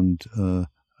around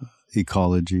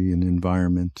ecology and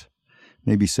environment.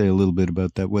 Maybe say a little bit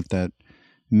about that, what that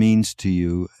means to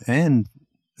you, and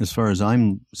as far as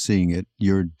I'm seeing it,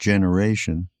 your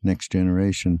generation, next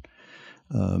generation,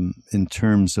 in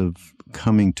terms of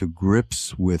coming to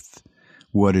grips with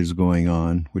what is going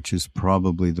on, which is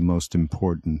probably the most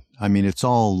important. I mean, it's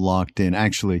all locked in,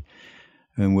 actually,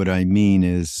 and what I mean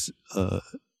is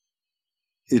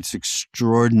it's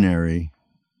extraordinary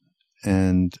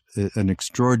and an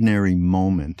extraordinary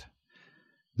moment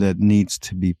that needs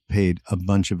to be paid a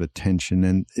bunch of attention.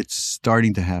 And it's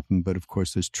starting to happen, but of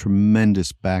course there's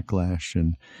tremendous backlash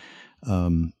and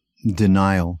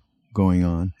denial going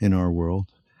on in our world.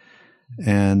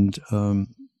 And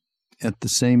at the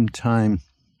same time,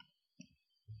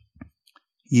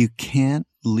 you can't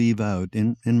leave out,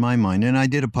 in my mind, and I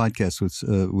did a podcast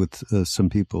with some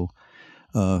people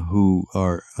who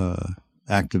are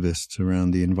activists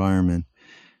around the environment.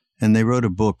 And they wrote a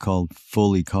book called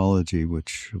Full Ecology,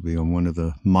 which will be on one of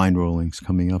the Mindrollings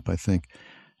coming up, I think.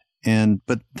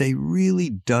 But they really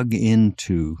dug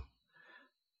into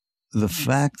the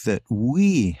fact that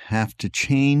we have to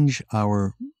change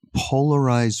our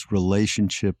polarized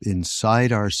relationship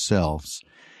inside ourselves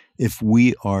if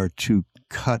we are to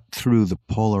cut through the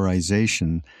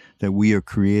polarization that we are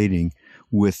creating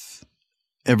with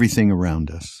everything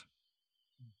around us.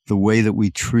 The way that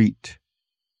we treat,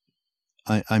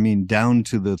 I mean, down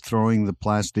to the throwing the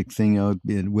plastic thing out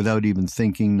without even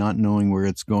thinking, not knowing where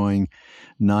it's going,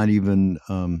 not even,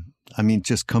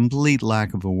 just complete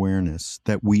lack of awareness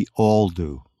that we all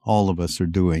do. All of us are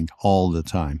doing all the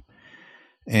time.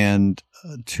 And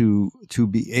to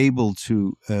be able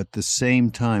to, at the same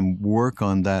time, work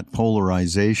on that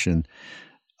polarization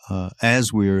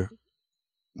as we're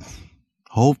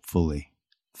hopefully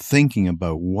thinking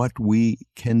about what we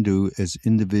can do as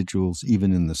individuals,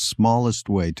 even in the smallest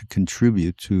way, to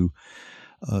contribute to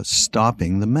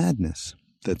stopping the madness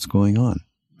that's going on.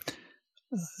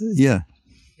 Yeah.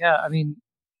 I mean,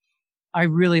 I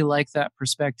really like that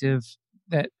perspective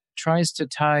that tries to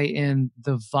tie in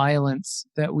the violence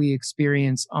that we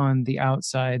experience on the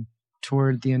outside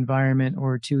toward the environment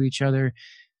or to each other,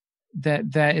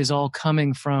 that is all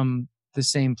coming from the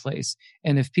same place.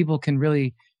 And if people can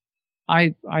really,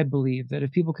 I believe that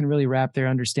if people can really wrap their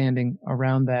understanding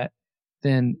around that,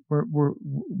 then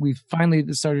we've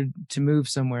finally started to move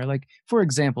somewhere. Like, for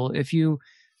example,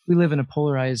 we live in a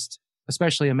polarized,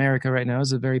 especially America right now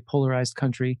is a very polarized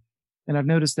country. And I've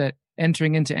noticed that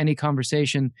entering into any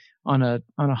conversation on a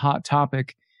hot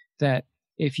topic, that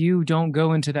if you don't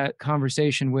go into that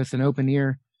conversation with an open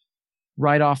ear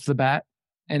right off the bat,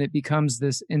 and it becomes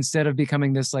this, instead of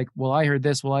becoming this like, well, I heard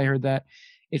this, well, I heard that.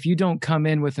 If you don't come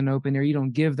in with an open ear, you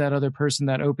don't give that other person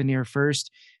that open ear first,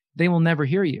 they will never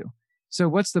hear you. So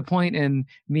what's the point in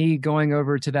me going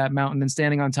over to that mountain and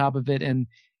standing on top of it and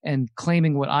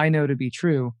claiming what I know to be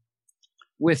true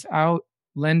without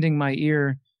lending my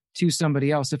ear to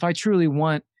somebody else? If I truly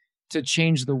want to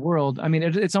change the world, I mean,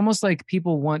 it's almost like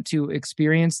people want to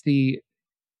experience the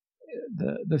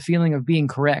feeling of being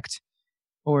correct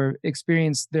or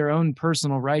experience their own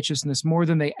personal righteousness more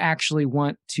than they actually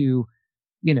want to,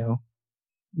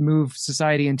 move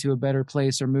society into a better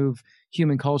place or move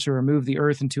human culture or move the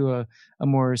earth into a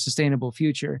more sustainable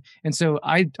future. And so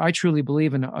I truly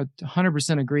believe and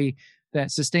 100% agree that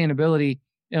sustainability,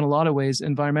 in a lot of ways,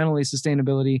 environmentally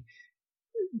sustainability,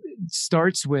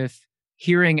 starts with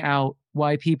hearing out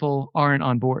why people aren't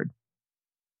on board.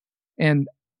 And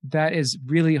that is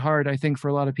really hard, I think, for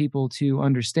a lot of people to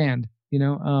understand,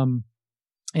 and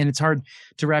it's hard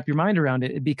to wrap your mind around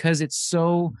it because it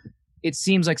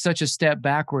seems like such a step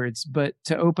backwards, but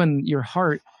to open your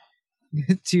heart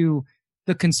to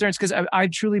the concerns, because I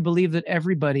truly believe that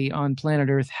everybody on planet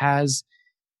Earth has,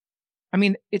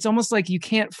 it's almost like you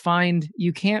can't find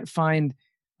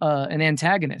an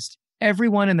antagonist.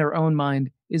 Everyone in their own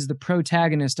mind is the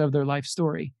protagonist of their life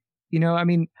story.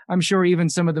 I'm sure even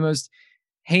some of the most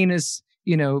heinous,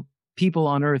 people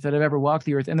on Earth that have ever walked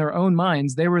the Earth, in their own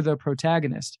minds, they were the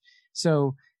protagonist.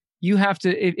 So you have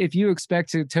to, if you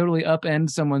expect to totally upend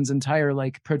someone's entire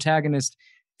like protagonist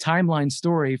timeline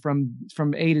story from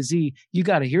A to Z, you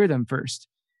got to hear them first,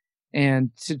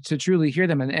 and to truly hear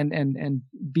them and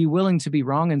be willing to be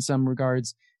wrong in some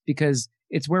regards, because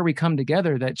it's where we come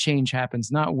together that change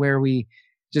happens, not where we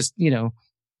just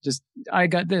I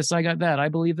got this, I got that, I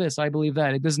believe this, I believe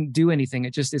that. It doesn't do anything.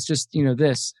 It's just this.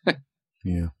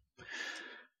 Yeah.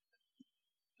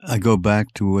 I go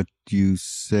back to what you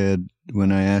said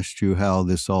when I asked you how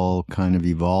this all kind of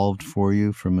evolved for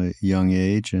you from a young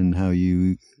age and how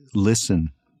you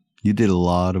listen. You did a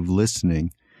lot of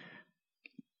listening.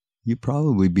 You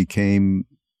probably became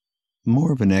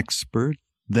more of an expert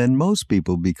than most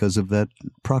people because of that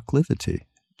proclivity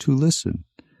to listen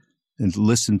and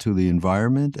listen to the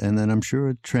environment. And then I'm sure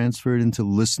it transferred into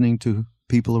listening to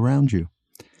people around you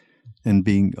and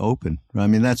being open.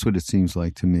 That's what it seems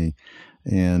like to me.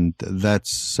 And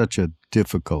that's such a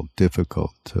difficult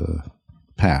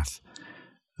path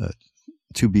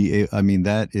to be.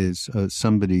 That is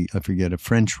somebody, I forget, a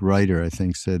French writer, I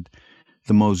think, said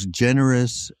the most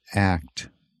generous act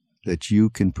that you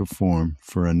can perform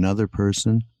for another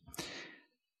person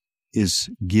is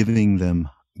giving them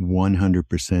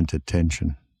 100%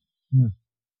 attention.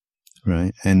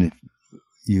 Right? And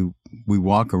we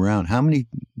walk around, how many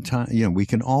times, we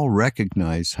can all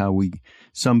recognize how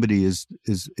somebody is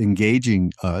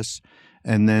engaging us,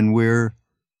 and then we're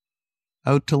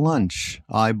out to lunch,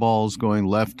 eyeballs going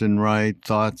left and right,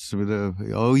 thoughts with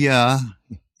yeah.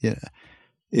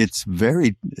 It's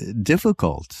very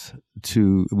difficult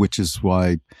which is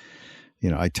why,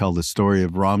 I tell the story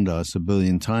of Ram Dass a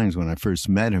billion times. When I first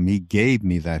met him, he gave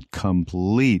me that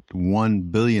complete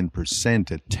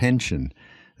 1,000,000,000% attention.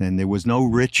 And there was no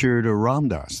Richard or Ram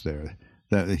Dass there.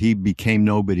 That he became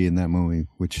nobody in that movie,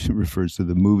 which refers to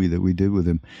the movie that we did with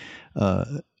him.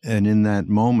 And in that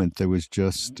moment, there was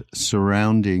just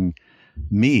surrounding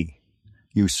me.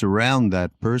 You surround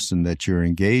that person that you're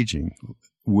engaging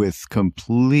with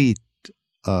complete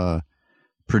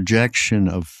projection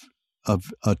of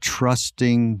a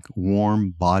trusting,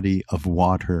 warm body of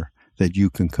water that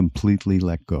you can completely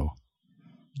let go.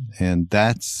 And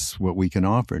that's what we can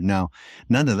offer. Now,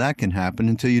 none of that can happen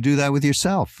until you do that with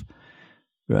yourself,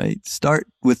 right? Start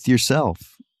with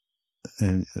yourself.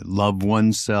 And love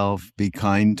oneself, be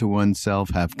kind to oneself,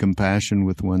 have compassion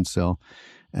with oneself.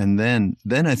 And then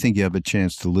I think you have a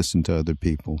chance to listen to other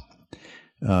people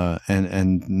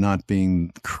and not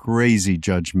being crazy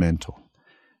judgmental.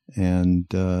 And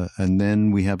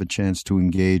then we have a chance to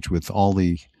engage with all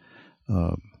the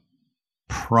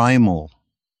primal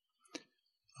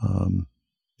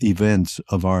events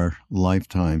of our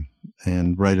lifetime,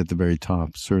 and right at the very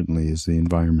top certainly is the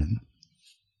environment.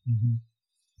 Mm-hmm.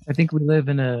 I think we live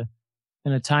in a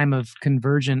time of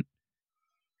convergent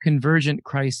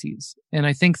crises, and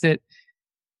I think an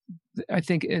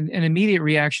immediate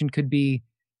reaction could be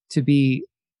to be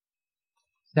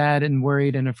sad and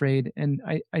worried and afraid, and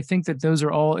I think that those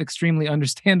are all extremely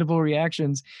understandable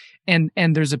reactions, and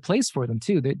there's a place for them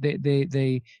too.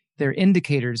 They're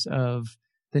indicators of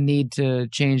the need to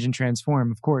change and transform,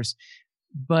 of course.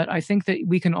 But I think that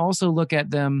we can also look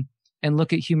at them and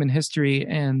look at human history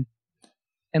and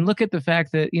look at the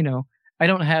fact that, I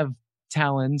don't have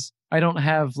talons. I don't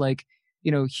have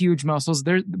huge muscles.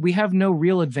 We have no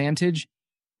real advantage,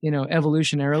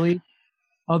 evolutionarily,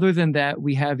 other than that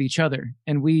we have each other,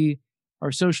 and we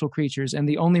are social creatures. And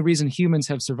the only reason humans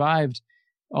have survived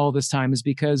all this time is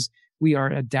because we are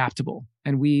adaptable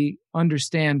and we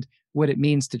understand what it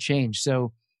means to change.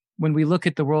 So when we look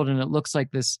at the world and it looks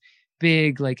like this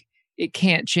big, it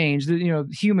can't change,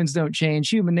 humans don't change,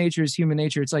 human nature is human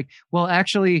nature. It's like, well,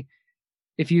 actually,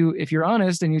 if you're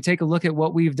honest and you take a look at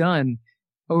what we've done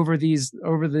over these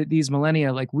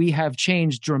millennia, we have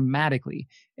changed dramatically,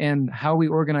 and how we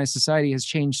organize society has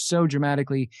changed so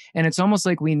dramatically. And it's almost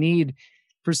like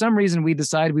for some reason, we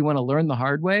decide we want to learn the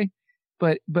hard way.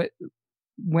 But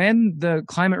when the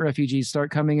climate refugees start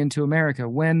coming into America,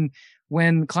 when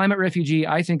climate refugee,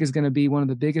 I think, is going to be one of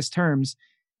the biggest terms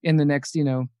in the next,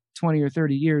 20 or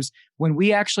 30 years, when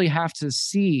we actually have to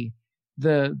see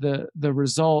the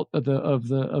result of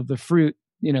the fruit,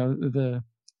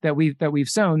 that we've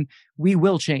sown, we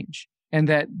will change, and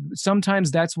that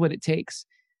sometimes that's what it takes.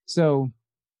 So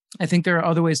I think there are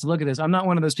other ways to look at this. I'm not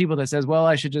one of those people that says, well,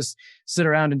 I should just sit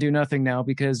around and do nothing now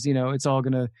because, it's all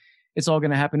going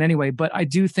to happen anyway. But I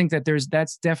do think that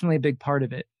that's definitely a big part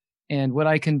of it. And what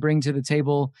I can bring to the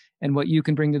table and what you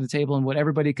can bring to the table and what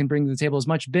everybody can bring to the table is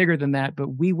much bigger than that.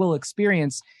 But we will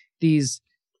experience these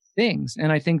things.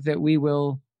 And I think that we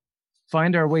will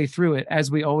find our way through it as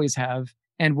we always have,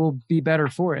 and we'll be better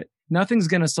for it. Nothing's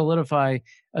going to solidify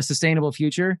a sustainable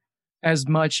future as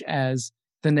much as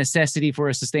the necessity for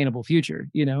a sustainable future,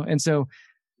 And so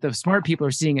the smart people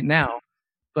are seeing it now,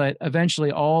 but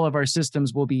eventually all of our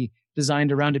systems will be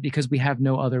designed around it because we have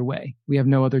no other way. We have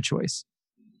no other choice.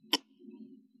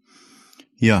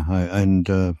 Yeah,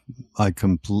 I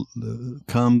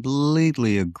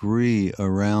completely agree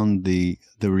around the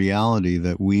reality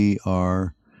that we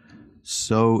are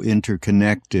so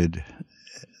interconnected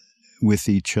with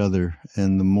each other,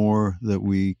 and the more that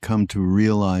we come to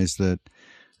realize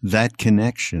that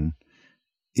connection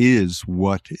is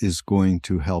what is going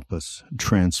to help us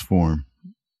transform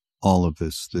all of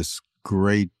this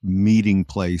great meeting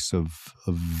place of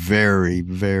very,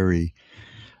 very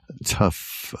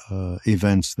tough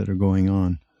events that are going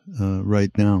on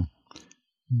right now.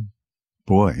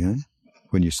 Boy,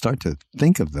 when you start to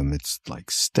think of them, it's like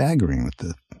staggering with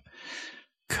the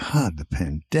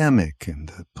pandemic and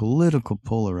the political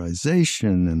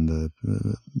polarization and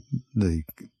the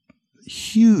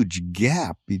huge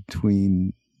gap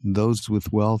between those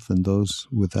with wealth and those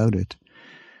without it,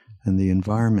 and the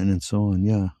environment and so on.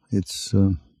 Yeah, it's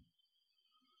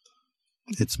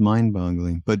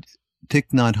mind-boggling. But Thich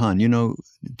Nhat Hanh,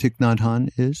 Thich Nhat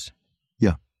Hanh is?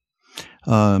 Yeah.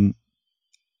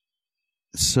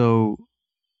 So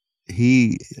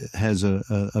he has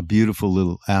a beautiful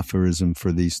little aphorism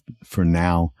for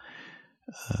now.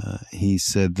 He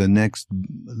said the next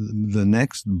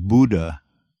Buddha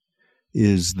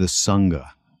is the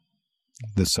Sangha,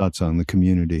 the satsang, the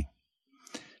community.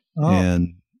 Oh.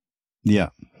 And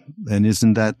yeah, and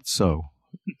isn't that so?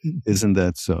 Isn't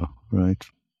that so, right?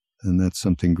 And that's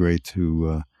something great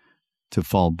to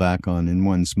fall back on in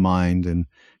one's mind, and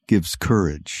gives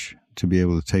courage to be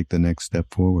able to take the next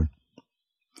step forward.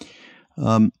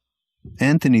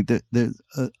 Anthony,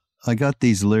 I got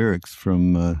these lyrics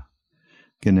from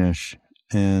Ganesh,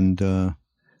 and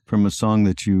from a song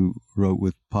that you wrote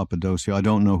with Papadosio. I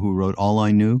don't know who wrote All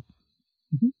I Knew.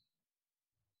 Mm-hmm.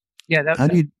 Yeah,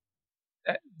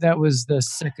 that was the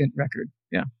second record.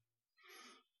 Yeah.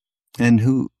 And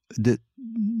who did?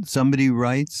 Somebody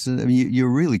writes. I mean, you're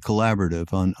really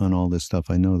collaborative on all this stuff.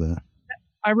 I know that.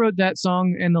 I wrote that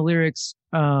song and the lyrics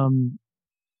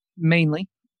mainly.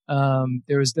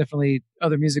 There was definitely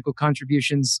other musical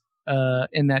contributions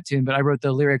in that tune, but I wrote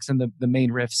the lyrics and the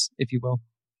main riffs, if you will.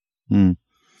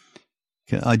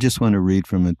 Okay, I just want to read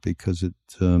from it because it's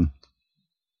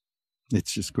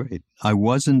just great. I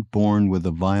wasn't born with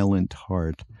a violent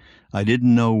heart. I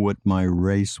didn't know what my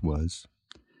race was.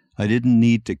 I didn't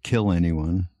need to kill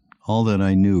anyone. All that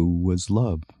I knew was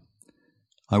love.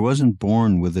 I wasn't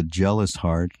born with a jealous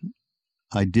heart.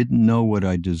 I didn't know what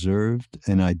I deserved,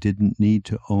 and I didn't need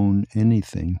to own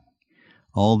anything.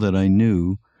 All that I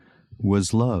knew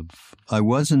was love. I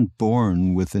wasn't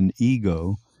born with an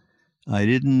ego. I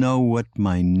didn't know what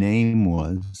my name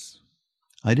was.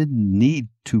 I didn't need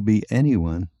to be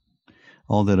anyone.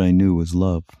 All that I knew was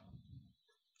love.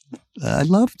 I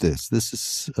love this. This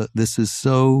is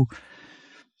so.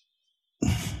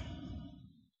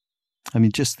 I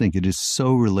mean, just think, it is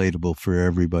so relatable for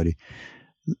everybody.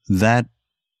 That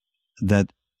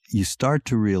you start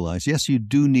to realize, yes, you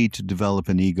do need to develop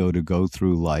an ego to go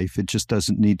through life. It just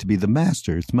doesn't need to be the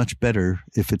master. It's much better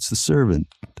if it's the servant,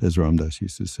 as Ram Dass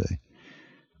used to say.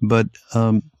 But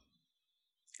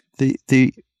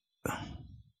the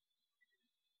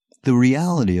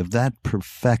reality of that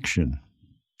perfection,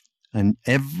 and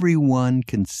everyone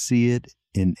can see it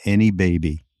in any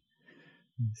baby.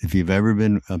 If you've ever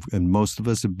been, and most of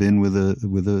us have been with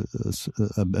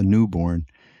a newborn,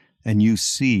 and you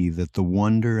see that the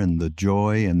wonder and the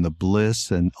joy and the bliss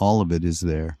and all of it is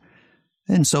there.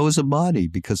 And so is a body,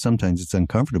 because sometimes it's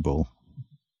uncomfortable,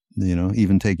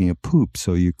 even taking a poop,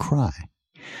 so you cry.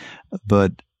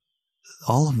 But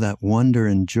all of that wonder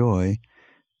and joy,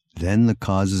 then the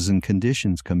causes and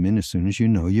conditions come in as soon as you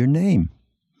know your name.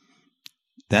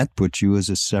 That puts you as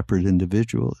a separate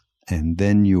individual, and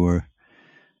then you're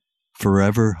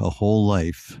forever, a whole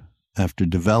life, after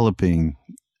developing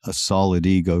a solid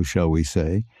ego, shall we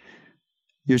say,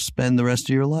 you spend the rest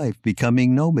of your life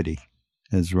becoming nobody,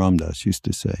 as Ram Dass used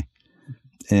to say.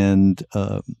 And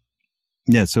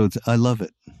yeah, so I love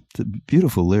it. It's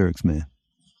beautiful lyrics, man.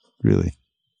 Really.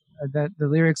 That the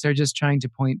lyrics are just trying to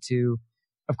point to,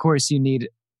 of course, you need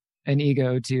an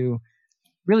ego to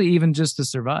really even just to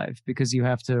survive, because you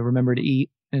have to remember to eat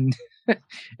and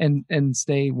and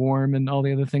stay warm and all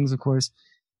the other things, of course.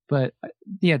 But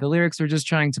yeah, the lyrics are just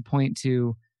trying to point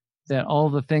to that all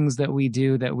the things that we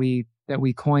do that we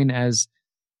coin as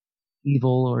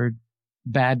evil or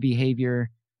bad behavior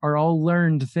are all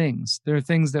learned things. They're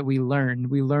things that we learn.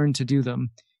 We learn to do them.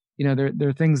 You know,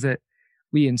 they're things that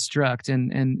we instruct.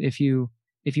 And if you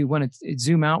want to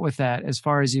zoom out with that as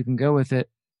far as you can go with it,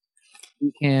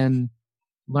 you can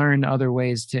learn other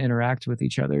ways to interact with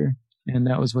each other. And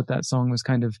that was what that song was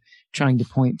kind of trying to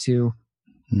point to.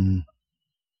 Mm.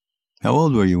 How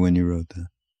old were you when you wrote that?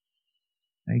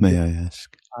 May I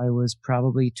ask? I was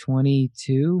probably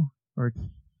 22 or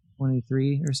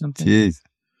 23 or something. Jeez.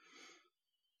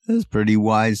 That's pretty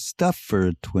wise stuff for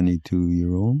a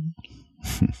 22-year-old.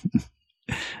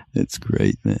 It's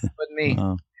great, man. But me.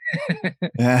 Wow.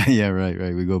 Yeah,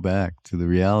 right. We go back to the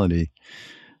reality.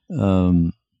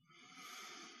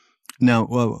 Now,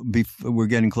 well, we're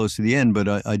getting close to the end, but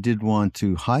I did want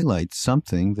to highlight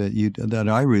something that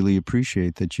I really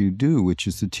appreciate that you do, which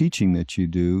is the teaching that you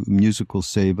do, musical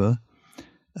seva,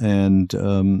 and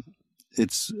I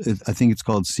think it's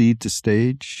called Seed to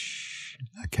Stage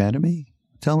Academy.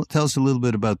 Tell us a little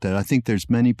bit about that. I think there's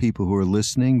many people who are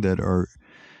listening that are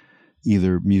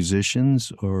either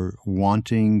musicians or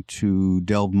wanting to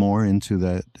delve more into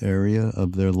that area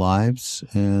of their lives.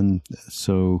 And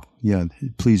so, yeah,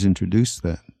 please introduce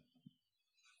that.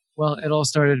 Well, it all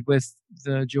started with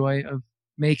the joy of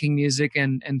making music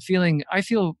and I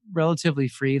feel relatively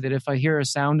free that if I hear a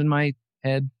sound in my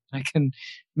head, I can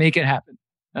make it happen.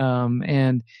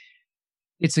 And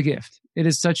it's a gift. It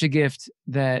is such a gift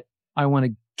that I want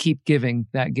to keep giving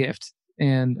that gift.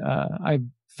 And I've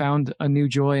found a new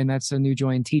joy, and that's a new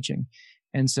joy in teaching.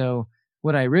 And so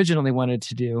what I originally wanted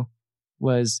to do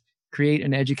was create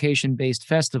an education-based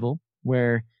festival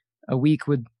where a week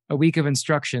of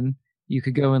instruction, you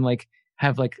could go and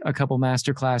have a couple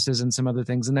master classes and some other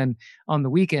things. And then on the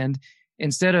weekend,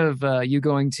 instead of you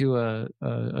going to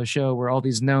a show where all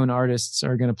these known artists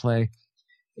are going to play,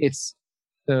 it's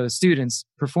the students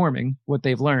performing what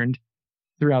they've learned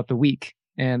throughout the week.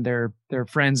 And their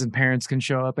friends and parents can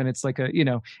show up, and it's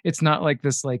it's not like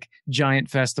this giant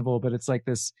festival, but it's like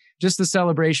this, just the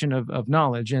celebration of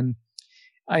knowledge. And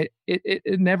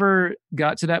it never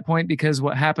got to that point, because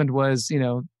what happened was,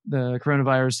 the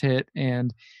coronavirus hit,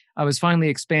 and I was finally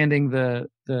expanding the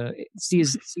Seed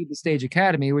the Stage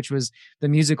Academy, which was the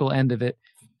musical end of it.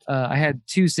 I had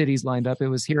 2 cities lined up. It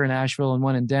was here in Asheville and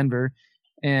one in Denver,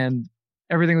 and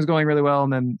everything was going really well.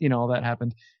 And then, all that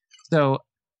happened. So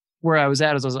where I was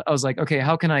at is I was like, okay,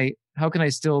 how can I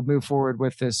still move forward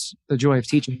with this, the joy of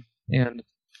teaching? And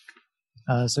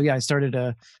so yeah, I started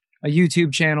a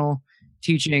YouTube channel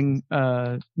teaching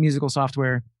musical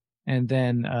software, and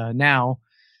then now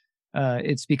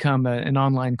it's become an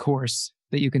online course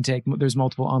that you can take. There's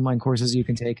multiple online courses you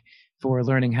can take for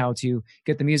learning how to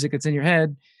get the music that's in your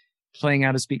head playing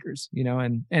out of speakers,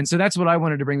 and so that's what I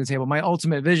wanted to bring to the table. My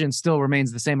ultimate vision still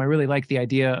remains the same. I really like the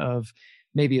idea of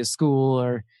maybe a school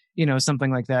or something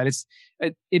like that.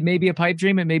 It may be a pipe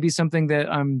dream. It may be something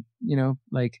that I'm,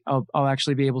 I'll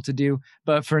actually be able to do.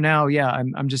 But for now, yeah,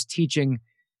 I'm just teaching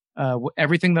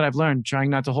everything that I've learned, trying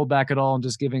not to hold back at all and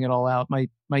just giving it all out. My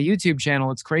YouTube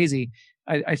channel, it's crazy.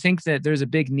 I think that there's a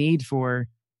big need for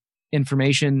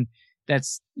information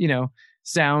that's,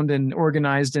 sound and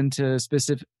organized into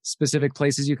specific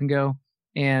places you can go.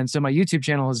 And so my YouTube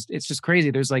channel it's just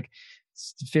crazy. There's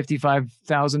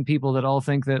 55,000 people that all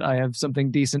think that I have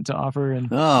something decent to offer. And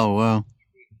oh,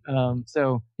 wow.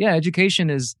 So yeah, education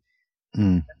is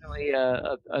definitely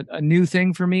a new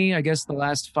thing for me. I guess the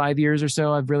last 5 years or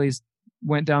so, I've really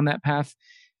went down that path.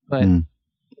 But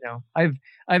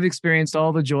I've experienced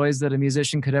all the joys that a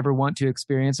musician could ever want to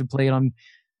experience, and played on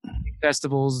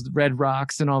festivals, Red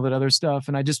Rocks, and all that other stuff.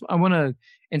 And I want to,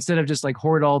 instead of just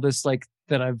hoard all this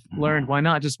that I've learned, why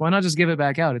not just give it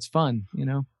back out? It's fun,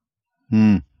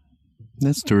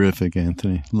 That's terrific,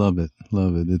 Anthony. Love it.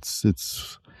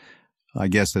 It's I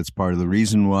guess that's part of the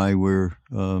reason why we're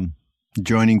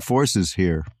joining forces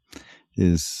here,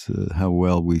 is how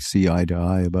well we see eye to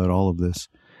eye about all of this.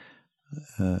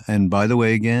 And by the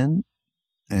way, again,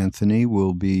 Anthony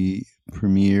will be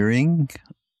premiering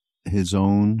his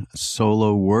own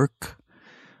solo work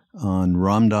on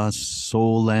Ramdas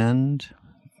Soul Land,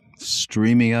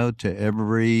 streaming out to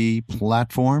every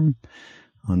platform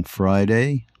on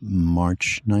Friday,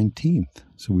 March 19th.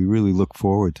 So we really look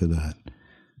forward to that.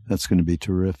 That's going to be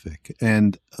terrific.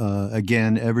 And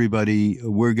again, everybody,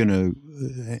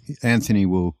 Anthony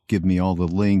will give me all the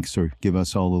links, or give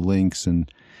us all the links, and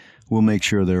we'll make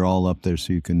sure they're all up there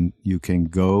so you can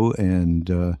go. And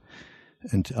I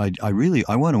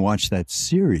want to watch that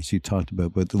series you talked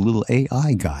about the little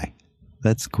AI guy.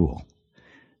 That's cool.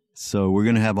 So we're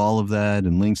going to have all of that,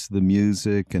 and links to the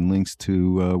music, and links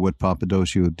to what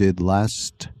Papadosio did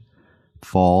last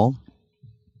fall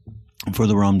for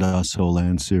the Ram Dass Whole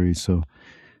Land series. So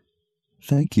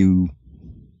thank you.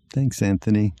 Thanks,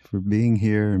 Anthony, for being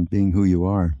here and being who you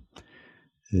are.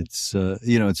 It's,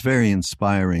 it's very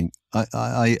inspiring.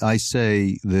 I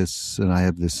say this, and I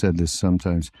have said this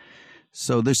sometimes.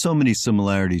 So there's so many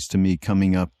similarities to me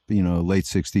coming up, late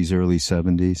 60s, early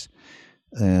 70s,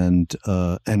 and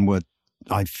what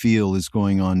I feel is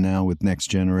going on now with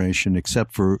next generation,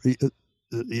 except for,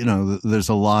 there's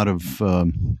a lot of,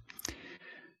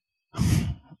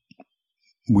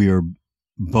 we are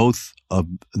both of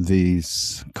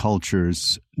these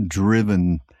cultures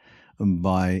driven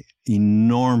by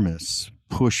enormous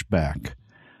pushback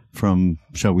from,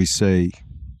 shall we say,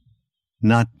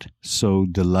 not so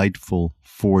delightful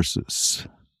forces.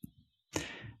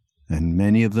 And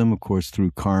many of them, of course,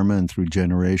 through karma and through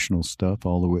generational stuff,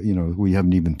 all the way, we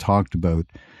haven't even talked about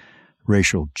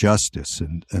racial justice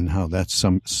and how that's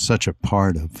such a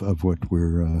part of what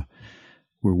we're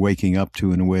waking up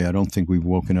to in a way I don't think we've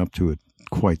woken up to it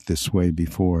quite this way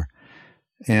before.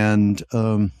 And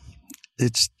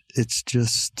it's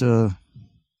just an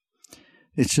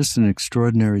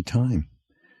extraordinary time.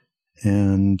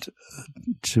 And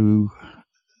to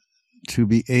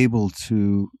be able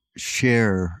to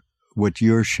share what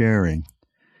you're sharing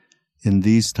in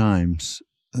these times,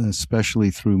 especially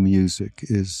through music,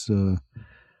 is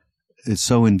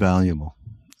so invaluable.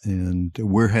 And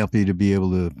we're happy to be able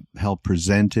to help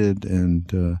present it,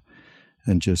 and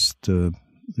just the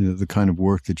kind of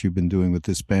work that you've been doing with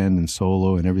this band and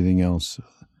solo and everything else.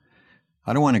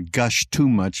 I don't want to gush too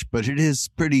much, but it is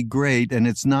pretty great, and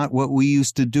it's not what we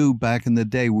used to do back in the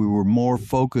day. We were more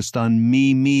focused on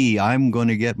me. I'm going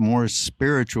to get more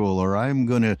spiritual, or I'm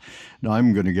going to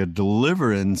get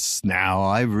deliverance. Now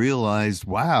I've realized,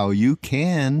 wow, you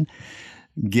can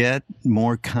get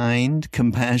more kind,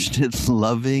 compassionate,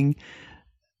 loving,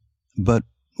 but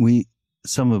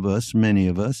some of us, many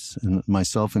of us, and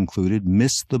myself included,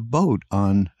 miss the boat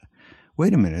on,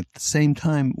 wait a minute, at the same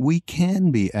time, we can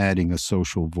be adding a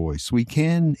social voice. We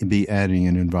can be adding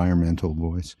an environmental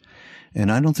voice.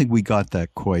 And I don't think we got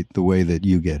that quite the way that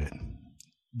you get it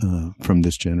from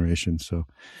this generation. So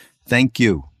thank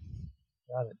you.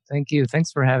 Got it. Thank you.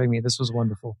 Thanks for having me. This was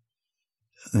wonderful.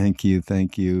 Thank you.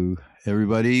 Thank you.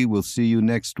 Everybody, we'll see you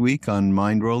next week on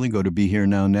Mindrolling. Go to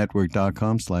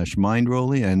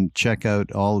BeHereNowNetwork.com/Mindrolling and check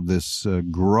out all of this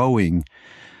growing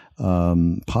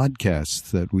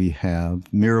podcasts that we have.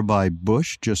 Mirabai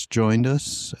Bush just joined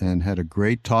us and had a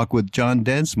great talk with John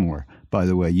Densmore. By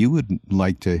the way, you would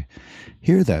like to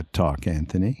hear that talk,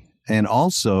 Anthony. And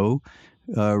also,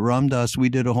 Ram Dass, we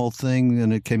did a whole thing,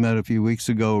 and it came out a few weeks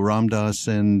ago, Ram Dass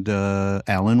and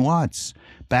Alan Watts,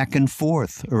 back and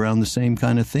forth around the same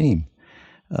kind of theme.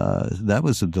 That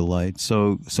was a delight.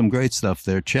 So some great stuff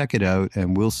there. Check it out,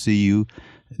 and we'll see you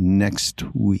next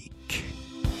week.